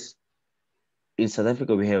you this, in South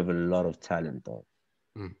Africa, we have a lot of talent, though.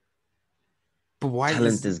 Mm. But why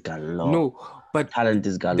Talent is is galore. no? But Talent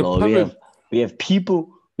is the galore. We problem, have we have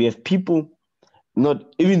people, we have people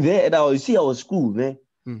not even there at our you see our school, man.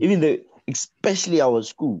 mm, Even the especially our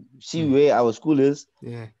school. See mm, where our school is?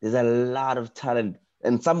 yeah, There's a lot of talent.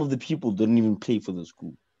 And some of the people don't even play for the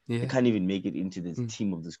school. They yeah, can't even make it into this mm.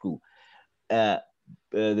 team of the school. There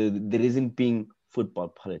isn't being football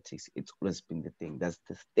politics. It's always been the thing. That's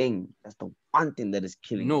the thing. That's the one thing that is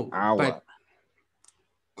killing No, our. but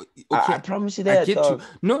I okay, promise you I that, get you. dog.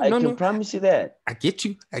 No, I no, can no. promise you that. I get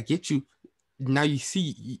you. I get you. Now you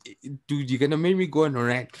see, dude, you're gonna make me go on a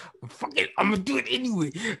rant. Fuck it, I'm gonna do it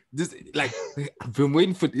anyway. This like I've been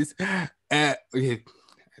waiting for this. Okay,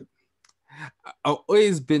 I've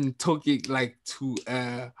always been talking like to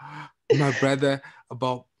my brother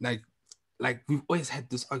about like we've always had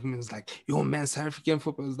this arguments like, yo man, South African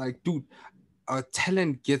football is like, dude, our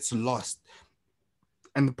talent gets lost,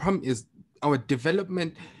 and the problem is our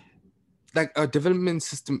development, like our development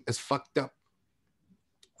system is fucked up.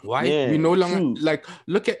 Why? We Yeah, no longer true, like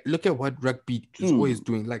look at what rugby is always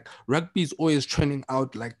true. doing. Like rugby is always training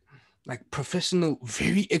out like professional,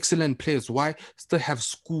 very excellent players. Why still have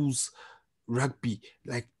schools rugby,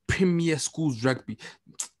 like premier schools rugby?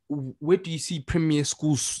 Where do you see premier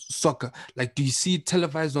schools soccer? Like, do you see it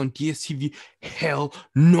televised on DSTV? Hell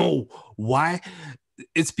no. Why?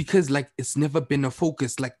 It's because like it's never been a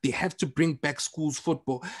focus. Like they have to bring back schools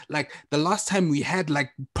football. Like the last time we had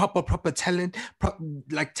like proper talent,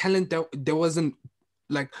 like talent that there wasn't,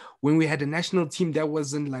 like when we had a national team that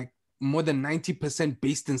wasn't like more than 90%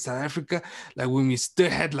 based in South Africa. Like when we still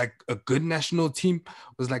had like a good national team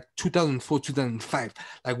was like 2004, 2005.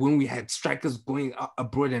 Like when we had strikers going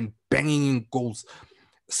abroad and banging in goals.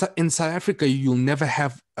 So in South Africa, you'll never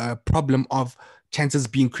have a problem of chances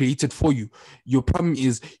being created for you. Your problem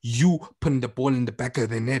is you putting the ball in the back of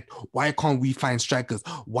the net. Why can't we find strikers?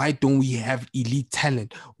 Why don't we have elite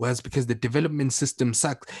talent? Well, it's because the development system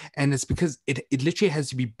sucks. And it's because it literally has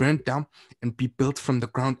to be burnt down and be built from the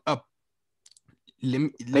ground up. Let me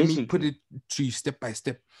put Basically. it to you step by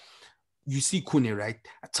step. You see Kune, right?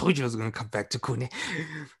 I told you I was going to come back to Kune.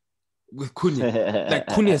 With Kune, like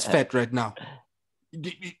Kune is fat right now. Is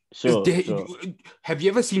Sure, the sure. have you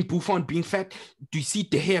ever seen Buffon being fat? Do you see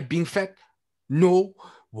De Gea being fat? No.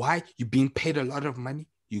 Why? You're being paid a lot of money.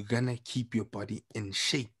 You're gonna keep your body in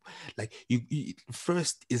shape. Like you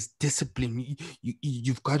first is discipline.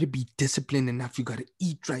 You've got to be disciplined enough. You got to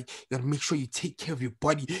eat right. You got to make sure you take care of your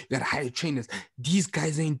body. You got to hire trainers. These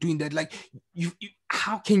guys ain't doing that. Like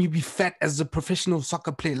how can you be fat as a professional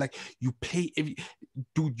soccer player? Like you play every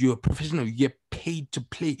dude, you're a professional, you get paid to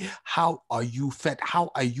play. How are you fat? How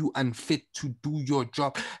are you unfit to do your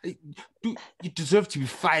job? Dude, you deserve to be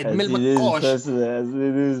fired. As Mel it is McCosh. personal, as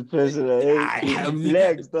it is personal. Hey, I have,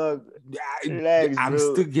 relax, dog. Relax, I'm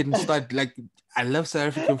bro. still getting started. Like I love South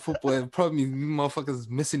African football. The problem is motherfuckers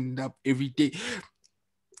messing it up every day.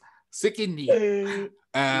 Secondly,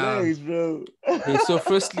 Relax, bro. okay, so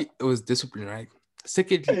firstly, it was discipline, right?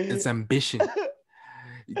 Secondly, it's ambition.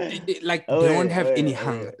 Like Oh, they don't yeah, have oh, any yeah, oh,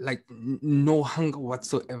 hunger, yeah. like no hunger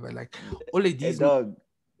whatsoever. Like all of Hey, these, dog.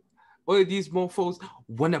 all of these mofos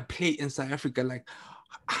want to play in South Africa. Like,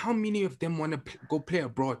 how many of them want to go play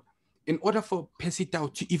abroad? In order for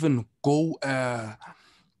Pesitao to even go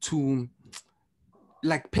to,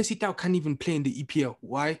 like, Pesitao can't even play in the EPL.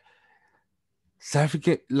 Why? South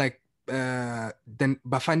Africa, like, then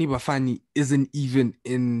Bafani isn't even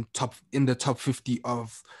in the top 50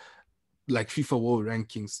 of like FIFA World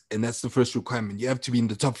Rankings, and that's the first requirement. You have to be in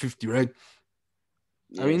the top 50, right?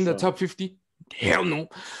 Are we Yeah, in the sure. top 50? Hell no.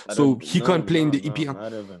 I So don't. he No, can't play in no, the no, EPL.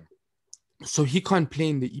 not even. So he can't play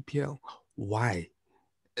in the EPL. Why?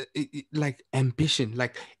 Like ambition.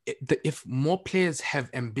 Like if more players have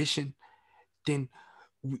ambition, then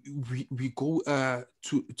we go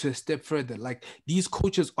to a step further. Like these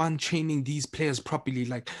coaches aren't training these players properly.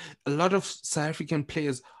 Like a lot of South African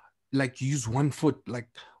players like use one foot. Like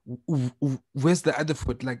where's the other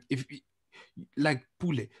foot? Like if like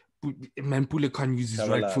man, Pule can't use his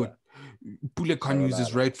right foot. Chabalala. Pule can't use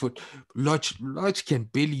his Chabalala. right foot. Lodge can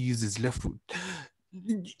barely use his left foot.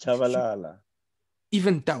 Chabalala.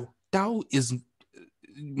 Even Tao is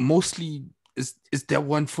mostly is that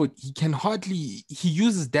one foot. He can hardly he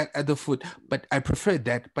uses that other foot, but I prefer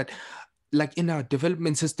that. But like in our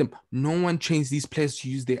development system, no one trains these players to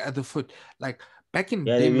use their other foot. Like back in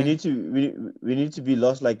the Yeah, day, we man. need to we need to be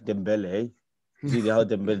lost like Dembele, hey? You see how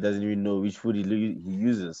Dembele doesn't even know which food he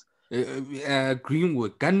uses.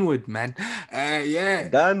 Greenwood, Gunwood, man. Yeah.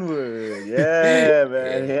 Gunwood, yeah,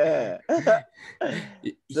 man, yeah.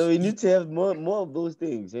 So we need to have more of those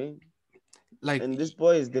things, eh? like And these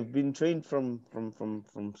boys, they've been trained from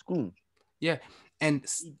school. yeah, and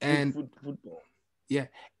Eat good and football. yeah,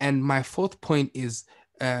 and my fourth point is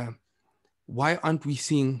why aren't we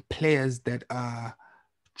seeing players that are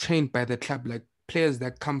trained by the club, like players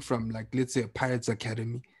that come from, like, let's say a Pirates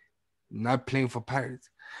academy, not playing for Pirates?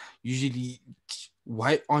 Usually,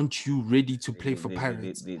 why aren't you ready to play for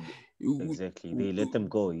Pirates? Exactly. They let them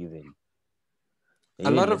go even. They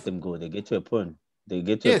A even lot let of them go. They get to a point. They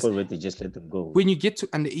get to a yes, point where they just let them go. when you get to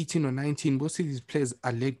under 18 or 19, most of these players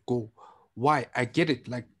are let go. Why? I get it.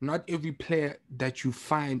 Like, not every player that you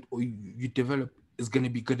find or you develop is going to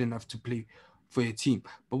be good enough to play for your team.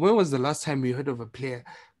 But when was the last time you heard of a player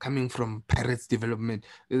coming from Pirates development?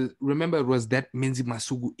 Remember, it was that Menzi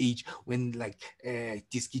Masugu age when like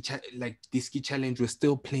Diski Challenge was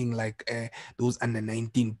still playing like those under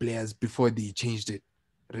 19 players before they changed it.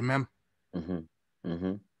 Remember? Mm-hmm.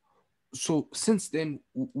 Mm-hmm. So since then,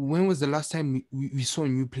 when was the last time we saw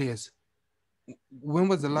new players? When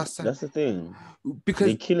was the last time? That's the thing. They're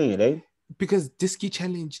Because killing it, eh? Diski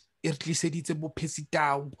Challenge e re tliseditse bo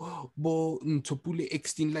Pesitao, bo Ntopule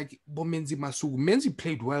Extin, like bo Menzi Masugu. Menzi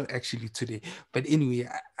played well actually today, but anyway,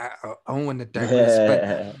 I don't want to digress.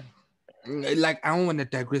 But like I don't want to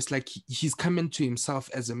digress. Like he's coming to himself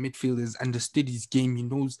as a midfielder. He's understood his game. He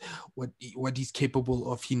knows what he's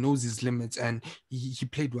capable of. He knows his limits, and he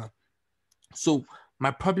played well. So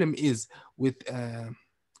my problem is with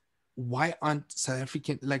why aren't South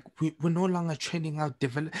African, like we're no longer training out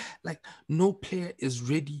develop, like no player is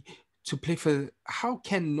ready to play for. How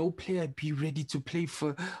can no player be ready to play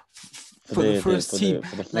for the first team?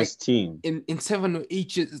 for the Like first team. in 7 or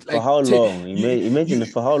 8 years, For like how long? Imagine you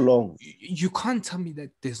for how long? you can't tell me that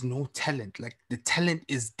there's no talent. Like the talent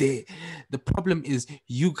is there. The problem is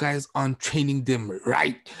you guys aren't training them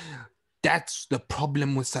right. That's the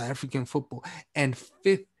problem with South African football. And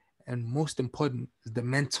fifth and most important is the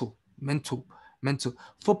mental.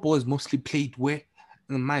 Football is mostly played where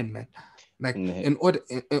in the mind, man. Like in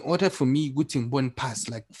order for me, good one pass,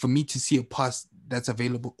 like for me to see a pass that's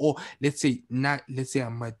available, or let's say I'm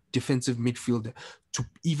a defensive midfielder, to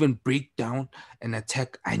even break down an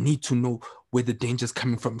attack, I need to know where the danger's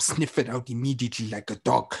coming from, sniff it out immediately like a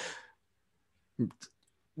dog.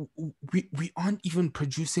 We aren't even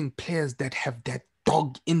producing players that have that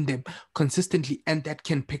dog in them consistently and that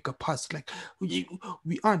can pick a pass. Like we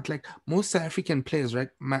aren't, like most South African players, right?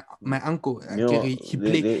 My uncle You know, Gary, he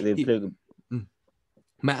played they he, play. mm,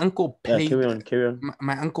 my uncle Yeah, played carry on.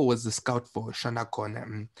 my uncle was the scout for Shana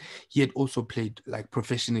Corner. He had also played like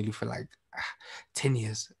professionally for like 10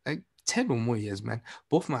 years, like 10 or more years, man.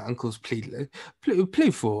 Both my uncles played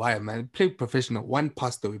played for a while, man. Played professional. One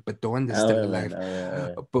passed away, but the one that's Oh still yeah, man. alive, Oh yeah, oh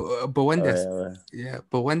yeah. but one Oh that's yeah, oh yeah. yeah,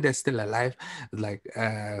 but one that's still alive, like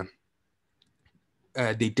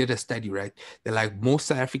they did a study, right? They're like most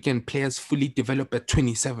South African players fully develop at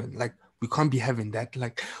 27. Like we can't be having that.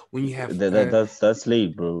 Like when you have That's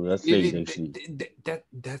late, bro. That's late, actually.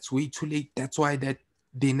 that's way too late. That's why that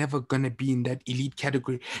they're never gonna be in that elite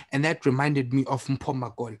category. And that reminded me of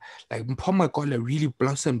Mpomagol. Like Mpomagol really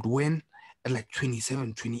blossomed when at like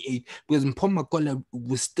 27, 28, because Mpomagol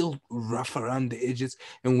was still rough around the edges.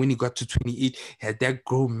 And when he got to 28, he had that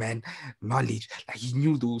grown man knowledge. Like he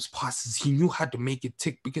knew those passes, he knew how to make it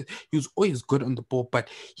tick because he was always good on the ball, but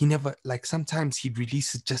he never, like sometimes he'd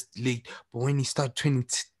release it just late. But when he started 20,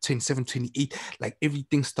 27, 28, like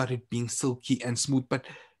everything started being silky and smooth. But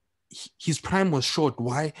his prime was short.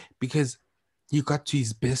 Why? Because he got to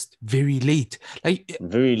his best very late. Like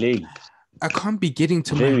Very late. I can't be getting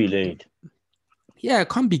to Very my late. yeah, I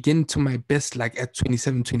can't be getting to my best like at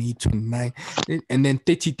 27, 28, 29, and then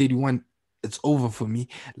 30, 31, it's over for me.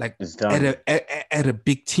 Like It's at done. at a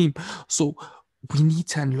big team. So we need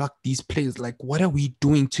to unlock these players. Like, what are we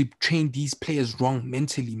doing to train these players wrong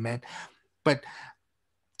mentally, man? But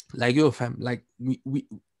like yo fam, like we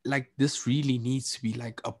like this really needs to be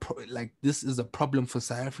like like this is a problem for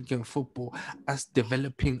South African football, us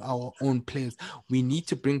developing our own players. We need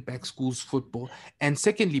to bring back schools football. And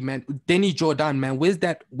secondly, man, Denny Jordaan, man, where's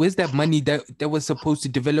that money that was supposed to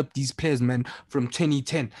develop these players, man, from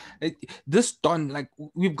 2010? This Don, like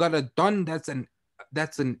we've got a Don that's an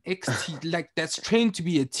like that's trained to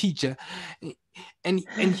be a teacher, and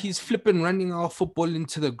he's flipping running our football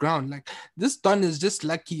into the ground. Like this Don is just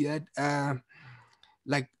lucky that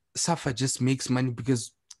like Safa just makes money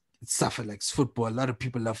because Safa likes football. A lot of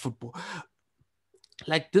people love football.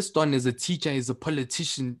 Like this Don is a teacher, is a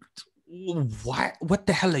politician. Why? What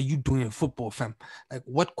the hell are you doing in football, fam? Like,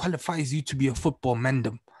 what qualifies you to be a football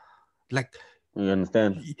mandem? Like, You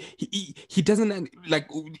understand? he doesn't like.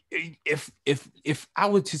 If I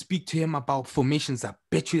were to speak to him about formations, I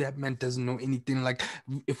bet you that man doesn't know anything. Like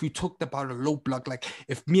if we talked about a low block, like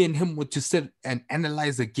if me and him were to sit and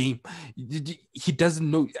analyze a game, he doesn't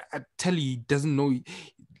know. I tell you, he doesn't know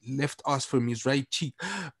left arse from his right cheek.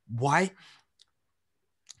 Why?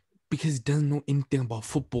 Because he doesn't know anything about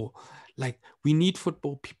football. Like we need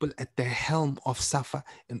football people at the helm of Safa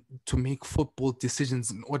and to make football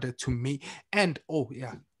decisions in order to make. And oh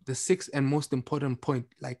yeah, the sixth and most important point,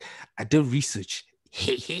 like I did research.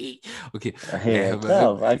 Okay, Hey, I can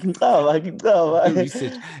tell. I can tell. I did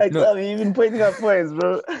research. I No, tell you, even pointing out points,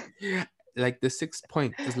 bro. like the sixth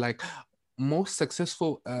point is like most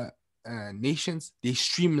successful nations, they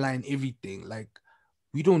streamline everything. Like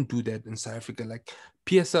we don't do that in South Africa. Like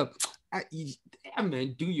PSL, yeah,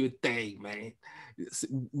 man, do your thing, man.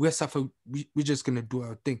 We're suffer. We're just gonna do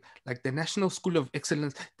our thing. Like the National School of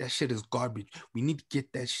Excellence, that shit is garbage. We need to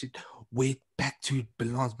get that shit way back to it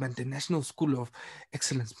belongs, man. The National School of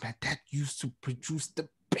Excellence, man, that used to produce the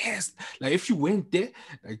best. Like if you went there,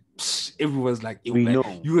 like everyone's like, yo, We man,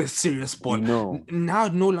 know. you a serious We sport. know. Now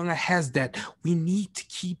it no longer has that. We need to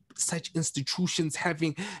keep such institutions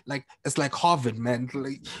having like it's like Harvard, man.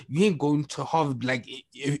 Like you ain't going to Harvard like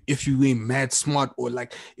if you ain't mad smart or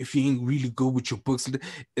like if you ain't really good with your books.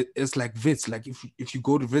 It's like Wits. Like if you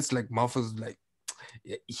go to Wits, like Malfoy's like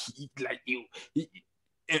like you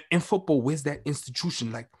in football, where's that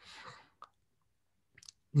institution? Like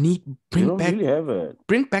need We don't really have it.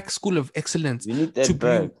 bring back School of Excellence We need to that be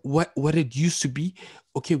back. what it used to be.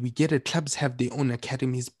 Okay, we get it. Clubs have their own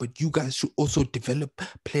academies, but you guys should also develop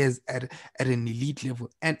players at an elite level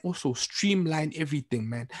and also streamline everything,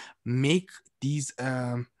 man. Make these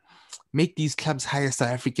make these clubs hire South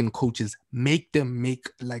African coaches. Make them make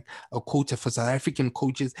like a quota for South African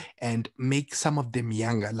coaches and make some of them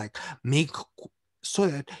younger. Like make so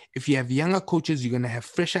that if you have younger coaches, you're gonna have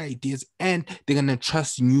fresher ideas and they're gonna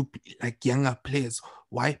trust new like younger players.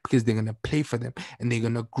 Why? Because they're gonna play for them and they're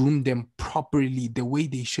gonna groom them properly the way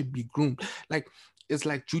they should be groomed. Like it's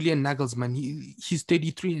like Julian Nagelsmann. He's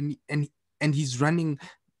 33 and he's running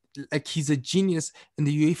like he's a genius in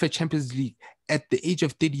the UEFA Champions League at the age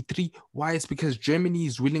of 33. Why? It's because Germany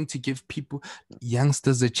is willing to give people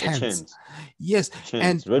youngsters a A chance. chance. Yes, A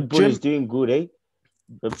chance. and Red Bull is doing good, eh?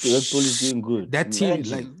 Red Bull is doing good. that team,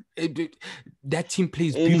 like Imagine. that team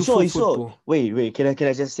plays And beautiful you saw. football. Wait. Can I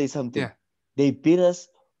just say something? Yeah, They beat us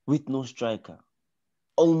with no striker.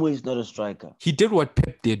 Almost not a striker. he did what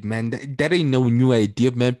Pep did, man. That ain't no new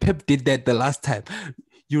idea, man. Pep did that the last time.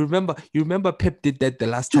 You remember Pep did that the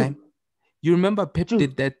last True. time. You remember Pep True.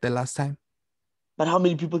 did that the last time. But how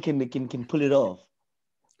many people can pull it off?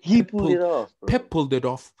 He pulled it off, bro. Pep pulled it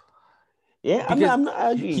off. Yeah, Because I'm not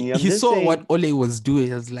arguing. I'm he just saw saying. what Ole was doing.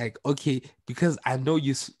 He was like, okay, because I know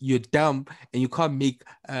you're dumb and you can't make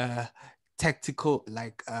tactical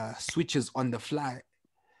like switches on the fly.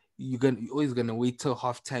 You're always gonna wait till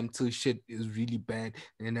halftime till shit is really bad,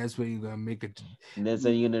 and that's when you're gonna make it. And that's how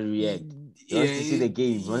you're gonna react. He wants to see the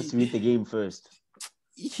game. He wants to read the game first.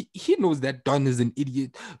 he knows that Don is an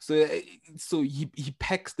idiot. So he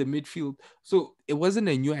packs the midfield. So it wasn't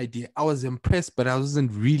a new idea. I was impressed, but I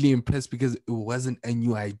wasn't really impressed because it wasn't a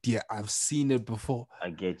new idea. I've seen it before. I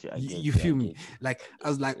get you. I get You you. I feel me? get you. Like I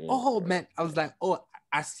was like, Yeah, oh yeah, man, I was yeah. like, oh,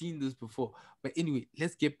 I've seen this before. But anyway,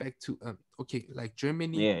 let's get back to okay, like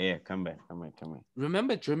Germany. Yeah, yeah. Come back. Come back. Come back.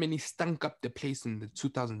 Remember Germany stunk up the place in the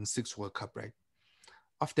 2006 World Cup, right?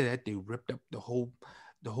 After that, they ripped up the whole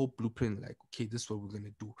blueprint. Like, okay, this is what we're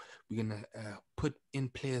gonna do. We're gonna put in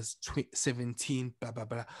players 17, blah blah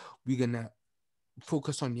blah. We're gonna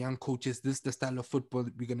focus on young coaches. This is the style of football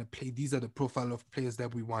we're gonna play. These are the profile of players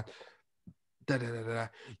that we want. Da da da da.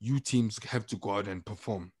 You teams have to go out and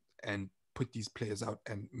perform and put these players out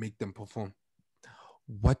and make them perform.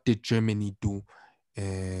 What did Germany do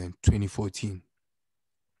in 2014?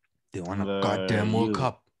 They won a The goddamn World Euro.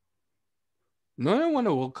 Cup. No one won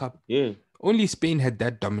a World Cup. Yeah. Only Spain had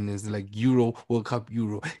that dominance, like Euro, World Cup,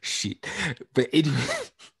 Euro, shit. But anyway,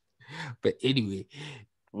 but anyway,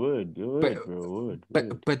 Word. but Word, bro. Word.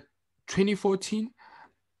 Word. but 2014,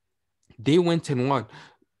 they went and won.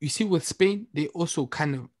 You see, with Spain, they also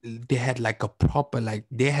they had like a proper, like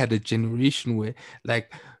they had a generation where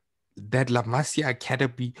like that La Masia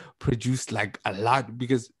Academy produced like a lot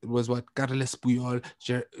because it was what Carles Puyol,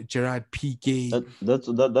 Gerard Piqué.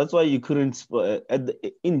 That's why you couldn't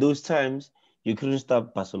in those times you couldn't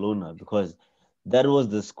stop Barcelona because that was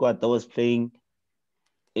the squad that was playing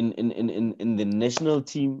in the national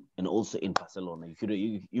team and also in Barcelona.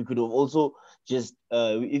 You could have also just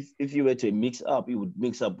if you were to mix up, you would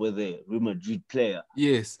mix up with a Real Madrid player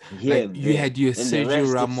Yes, here like and you there, had your and the Sergio rest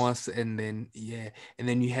is Ramos, and then and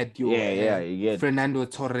then you had your yeah you get Fernando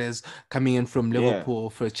Torres coming in from yeah Liverpool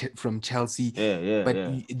from Chelsea, but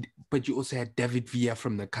yeah you also had David Villa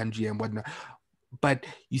from the country and whatnot. But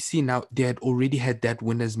you see now they had already had that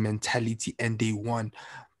winners mentality and they won.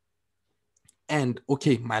 And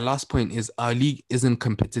okay, my last point is our league isn't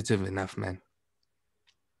competitive enough, man.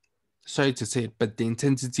 Sorry to say it, but the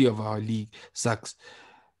intensity of our league sucks.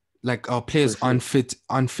 Like our for players sure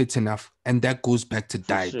aren't fit enough, and that goes back to for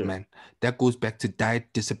diet, sure. man. That goes back to diet,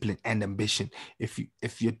 discipline, and ambition.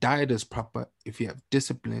 If your diet is proper, if you have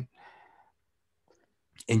discipline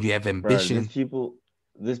and you have Bro, ambition,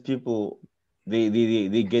 these people, they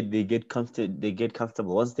get comfortable. They get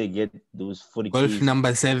comfortable once they get those golf 40Ks,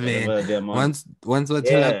 number 7. whatever the amount. Once what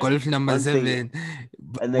you like Yeah, golf number once they 7,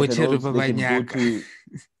 and which they can go to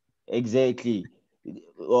exactly.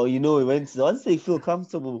 Or once they feel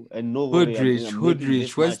comfortable and know what I'm hood making rich.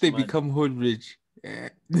 this Once much they money. become hood rich, yeah.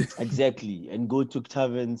 Exactly, and go to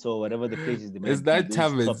taverns or whatever the places they It's might be, not those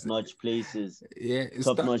taverns. Yeah, it's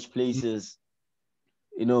top not. notch places,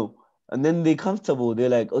 you know, and then they're comfortable. They're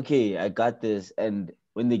like, okay, I got this. And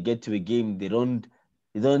when they get to a game, they don't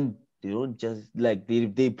just like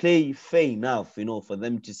they play fair enough, for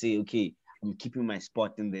them to say, okay, I'm keeping my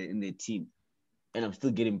spot in the team, and I'm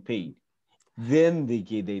still getting paid. Then they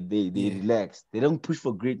Yeah, relax. They don't push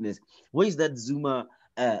for greatness. Where is that Zuma?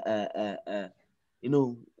 You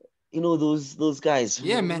know, those guys.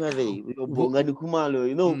 yeah, man. Who are they? What? Bongani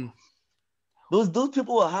Kumalo. Mm. Those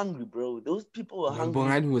people were hungry, bro. Those people were Man, hungry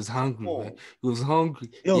Bonani was for hungry, man. more. He was hungry.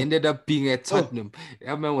 He Yo, ended up being at yo, Tottenham.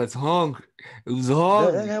 That man was hungry. It was that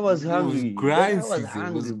hungry. guy was It was hungry. That guy grind was season. It was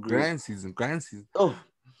hungry, bro. grind season. Grind season. Oh,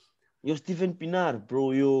 yo, Stephen Pinar,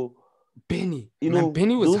 bro. Yo, Benny, man,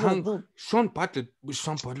 Benny was those are hungry. those Sean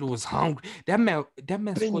Butler was hungry. That man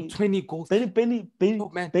scored Penny, 20 goals. Yo,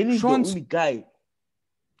 man, Penny's the only guy.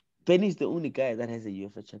 Penny's the only guy that has a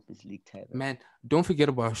UEFA Champions League title. man, don't forget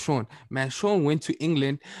about Sean. Man, Sean went to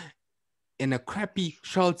England in a crappy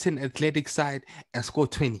Charlton Athletic side and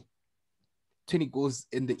scored 20 goals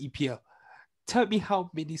in the EPL. Tell me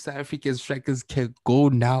how many South African strikers can go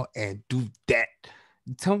now and do that.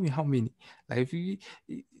 Tell me how many. Like if you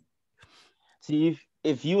See,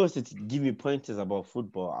 if you was to give me pointers about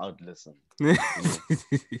football, I would listen.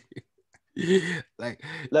 You know, like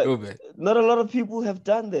like yo man. not a lot of people have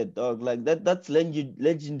done that, dog. Like that's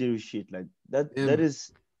legendary shit. Like that Man.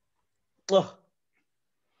 is, oh,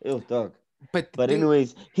 yo, dog. But the But thing,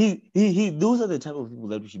 anyways, he. Those are the type of people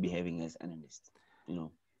that we should be having as analysts. You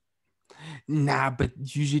know. but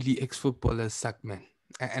usually ex-footballers suck, man.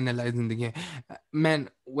 Analyzing the game. Man,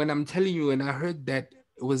 when I'm telling you, and I heard that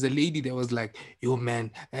it was a lady that was like, yo,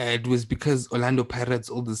 man, it was because Orlando Pirates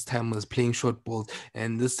all this time was playing short balls,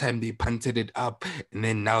 and this time they punted it up, and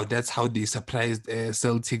then now that's how they surprised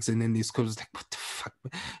Celtics, and then they scored. I was like, what the fuck,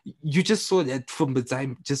 man? You just saw that from the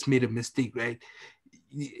time just made a mistake, right?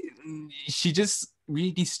 She just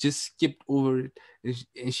really just skipped over it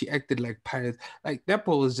and she acted like Pirates. Like that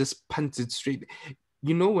ball was just punted straight.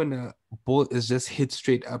 you know when a ball is just hit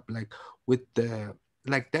straight up, like with the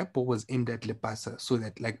like that ball was aimed at Lepasa so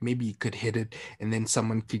that like maybe he could hit it and then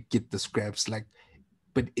someone could get the scraps, like,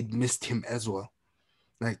 but it missed him as well.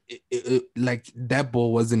 Like like that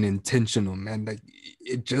ball wasn't intentional, man. Like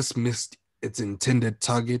it just missed its intended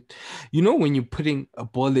target. You know when you're putting a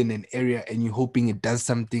ball in an area and you're hoping it does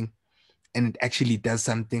something, and it actually does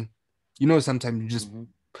something. You know, sometimes you just Mm-hmm.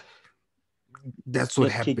 that's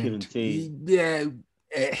what Just kick it and happened. say, Yeah,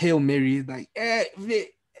 Hail Mary, like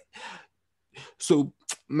so,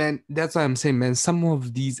 man. That's what I'm saying, man. Some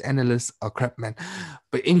of these analysts are crap, man.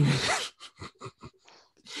 But anyway,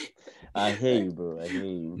 I hear you, bro. I hear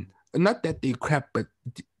you. not that they crap, but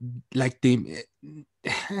like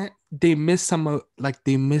they miss some of like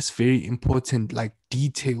they miss very important like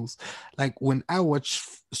details. Like when I watch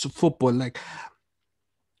football, like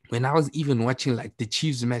when I was even watching like the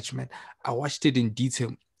Chiefs match, man, I watched it in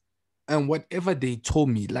detail. And whatever they told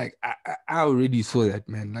me, like I already saw that,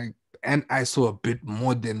 man. Like, and I saw a bit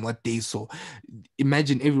more than what they saw.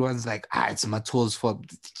 Imagine everyone's like, it's Mato's fault.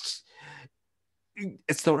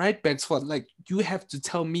 It's the right back's fault. Like, you have to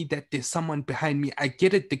tell me that there's someone behind me. I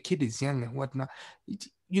get it, the kid is young and whatnot.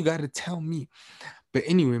 You gotta tell me. But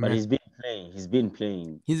anyway, But man, he's been playing. He's been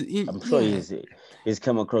playing. he's in, I'm sure yeah, he's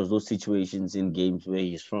come across those situations in games where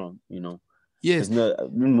he's from. You know, yes, because no,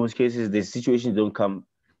 in most cases, the situations don't come.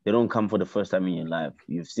 They don't come for the first time in your life.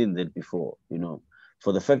 You've seen that before. You know,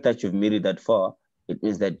 for the fact that you've made it that far, it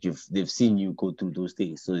means that they've seen you go through those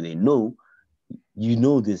things, so they know you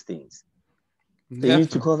know these things. So you yeah, need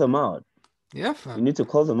to fam. call them out. Yeah, You fam. need to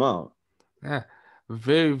call them out. Yeah.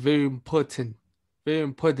 Very, very important. Very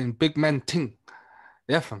important. Big man thing.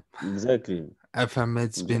 Yeah, fam. Exactly. FM,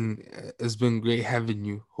 Exactly. it's been great having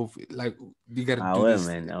you. Hopefully, like we gotta Ah, do well, this.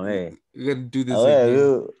 man. Ah, well. We gotta do Ah, this again.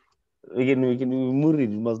 well. We can move it.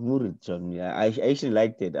 We must move it, John. Yeah, I actually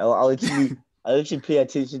liked it. I'll actually pay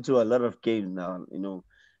attention to a lot of games now. You know,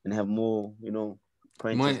 and have more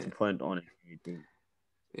pointers to My, point on and everything.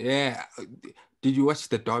 yeah. Did you watch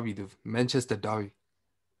the derby, the Manchester derby?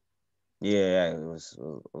 Yeah, it was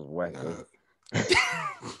whack, eh? Uh,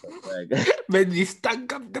 Whack. Man, you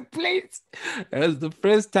stunk up the place. That was the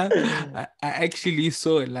first time I actually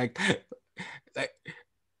saw it. Like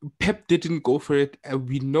Pep didn't go for it, and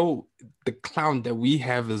we know the clown that we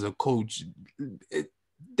have as a coach. It-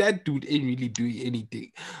 that dude ain't really doing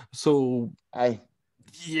anything. So I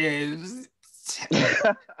yeah,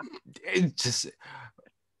 it just it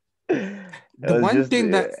the was one just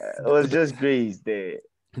thing that it was just grace there.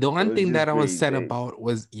 the It one was thing just that I was grace sad there. about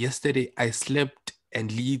was yesterday I slept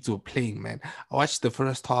and Leeds were playing, man. I watched the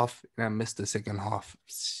first half and I missed the second half.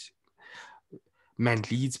 Man,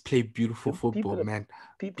 Leeds play beautiful football, People man.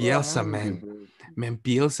 people are Bielsa, hungry, man. bro. Man,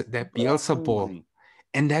 Bielsa, that People are Bielsa ball. hungry.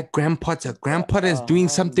 And that Graham Potter. Graham People Potter is are doing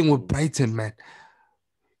something with hungry. Brighton, man.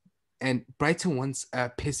 And Brighton wants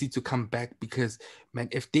Percy to come back because, man,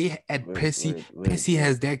 if they add Wait, Percy, wait, wait, Percy wait.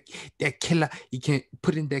 has that killer. He can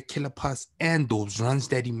put in that killer pass and those runs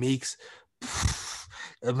that he makes.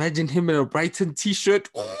 Imagine him in a Brighton t-shirt.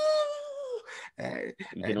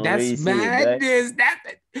 You can That's already see it, right? madness.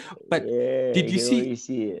 But Yeah, did you you can already see?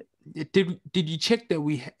 see it. Did you check that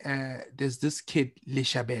we there's this kid Le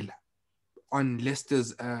Chabella on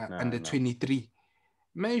Leicester's No, under no. 23.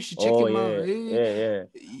 Man, you should check Oh him out. yeah, yeah, yeah.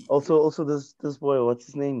 Also this boy, what's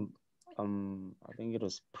his name? I think it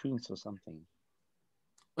was Prince or something.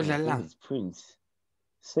 Oh Yeah, la I think la. it's Prince.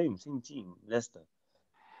 Same team, Leicester.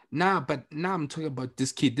 Nah, but now I'm talking about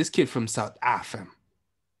this kid. This kid from South Africa.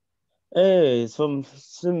 Hey, it's from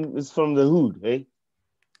the hood, hey?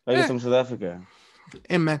 Like it's Eh, from South Africa.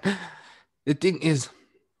 hey man, the thing is,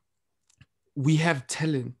 we have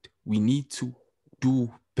talent. We need to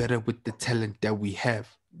do better with the talent that we have.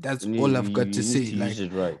 That's You need all you, I've got to you need say. to use Like,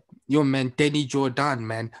 it right. yo, man, Danny Jordaan,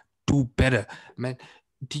 man, do better, man.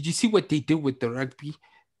 Did you see what they did with the rugby?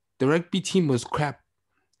 The rugby team was crap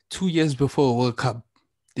 2 years before a World Cup.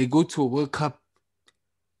 They go to a World Cup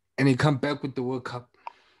and they come back with the World Cup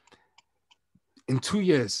in 2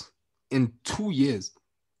 years. In 2 years,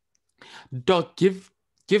 dog, give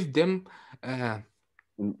them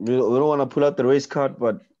We don't want to pull out the race card,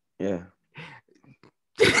 but yeah.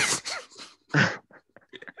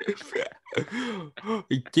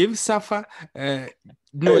 give Safa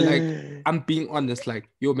no, like I'm being honest, like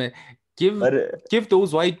yo man, give But give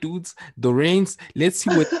those white dudes the reins. Let's see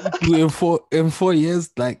what they do in 4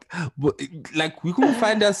 years. Like we gonna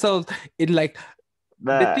find ourselves in like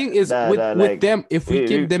the nah, thing is nah, nah, with like them, if we we,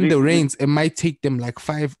 give we, them we, the we reins, it might take them like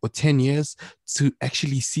 5 or 10 years to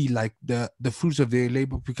actually see like the fruits of their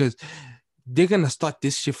labor because they're gonna start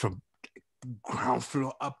this shit from ground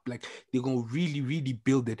floor up. Like they're gonna really, really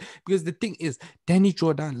build it. Because the thing is, Danny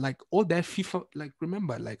Jordan, like all that FIFA, like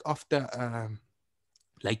remember, like after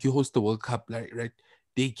like you host the World Cup, like right,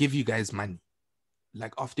 they give you guys money.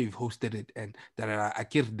 Like after you've hosted it and that I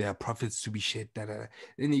give their profits to be shared, then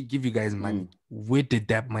they give you guys money. Where did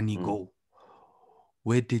that money go?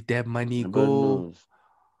 Where did that money Nobody go? knows.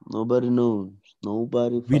 Nobody knows.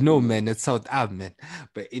 Nobody We know, fucking man. knows. It's South Out, man.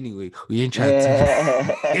 But anyway, we ain't trying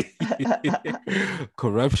to.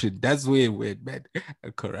 Corruption. That's where it went, man.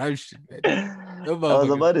 Corruption, man. No I was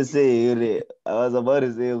motherfuckers. about to say, Yuri,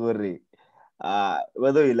 Yuri,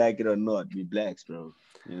 whether you like it or not, we blacks, bro.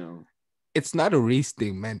 You know. It's not a race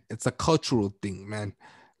thing, man. It's a cultural thing, man.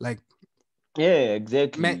 Like, Yeah,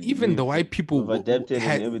 exactly. man, even the white We've people adapted and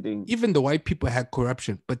had, everything. even the white people had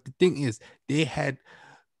corruption. But the thing is, they had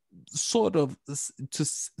sort of, to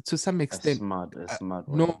some extent, A smart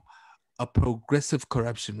way. no, a progressive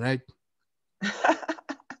corruption, right?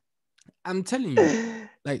 I'm telling you,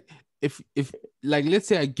 like if like let's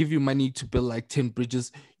say I give you money to build like 10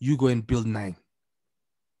 bridges, you go and build 9.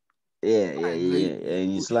 Like,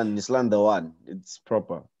 And you slant the one. It's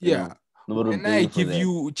proper. You yeah. know. Nobody will When blame I you for give that.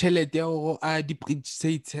 you tšhelete or the bridge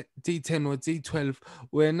say 10 or say 12,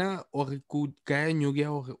 wena or go kaya nyoke ya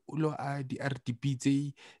hore o lo a di RDP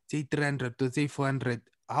tse 300 or tse 400,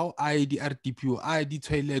 how I di RDP o a di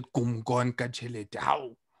toilet gone ka tšhelete,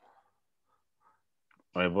 how?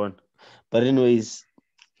 Right, bon. But anyways,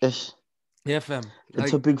 ish, Yeah, fam. a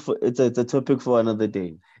Like, topic for it's a topic for another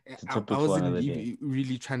day. It's a I topic for wasn't another day.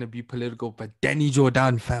 really trying to be political, but Danny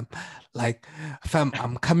Jordan, fam, like, fam,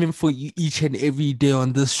 I'm coming for you each and every day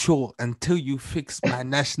on this show until you fix my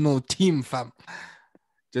national team, fam.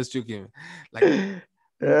 Just joking, like,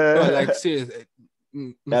 no, like serious. Yeah,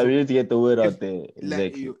 we So need to get the word if out there.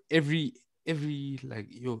 like Exactly. every like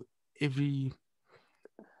every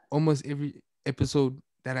almost every episode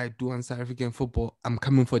that I do on South African football, I'm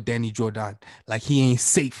coming for Danny Jordan. Like he ain't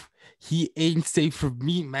safe. He ain't safe for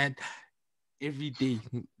me, man. Every day,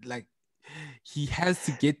 like he has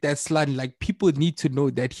to get that slot. Like people need to know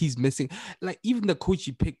that he's missing. Like even the coach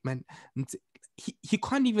he picked, man, he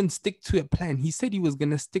can't even stick to a plan. He said he was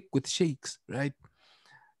gonna stick with Shakes, right?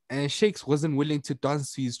 And Shakes wasn't willing to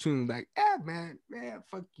dance to his tune, like, man,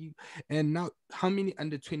 fuck you. And now, how many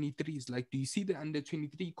under 23s? Like, do you see the under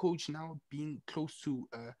 23 coach now being close to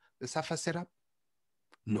the Safa setup?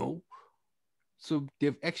 No. So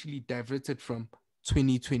they've actually diverted from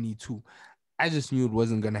 2022. I just knew it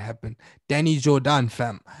wasn't gonna happen. Danny Jordan,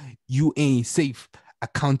 fam, you ain't safe.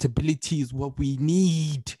 Accountability is what we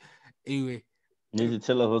need. Anyway, You need to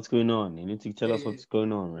tell us what's going on. You need to tell yeah, us yeah, what's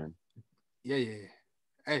going on, man. yeah.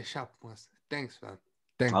 Hey, sharp ones. Thanks, fam.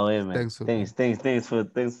 Thanks, Oh yeah, man. thanks for being. Thanks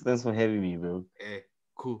for having me, bro. Hey,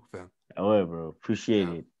 cool, fam. Oh yeah, bro. Appreciate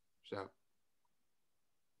it.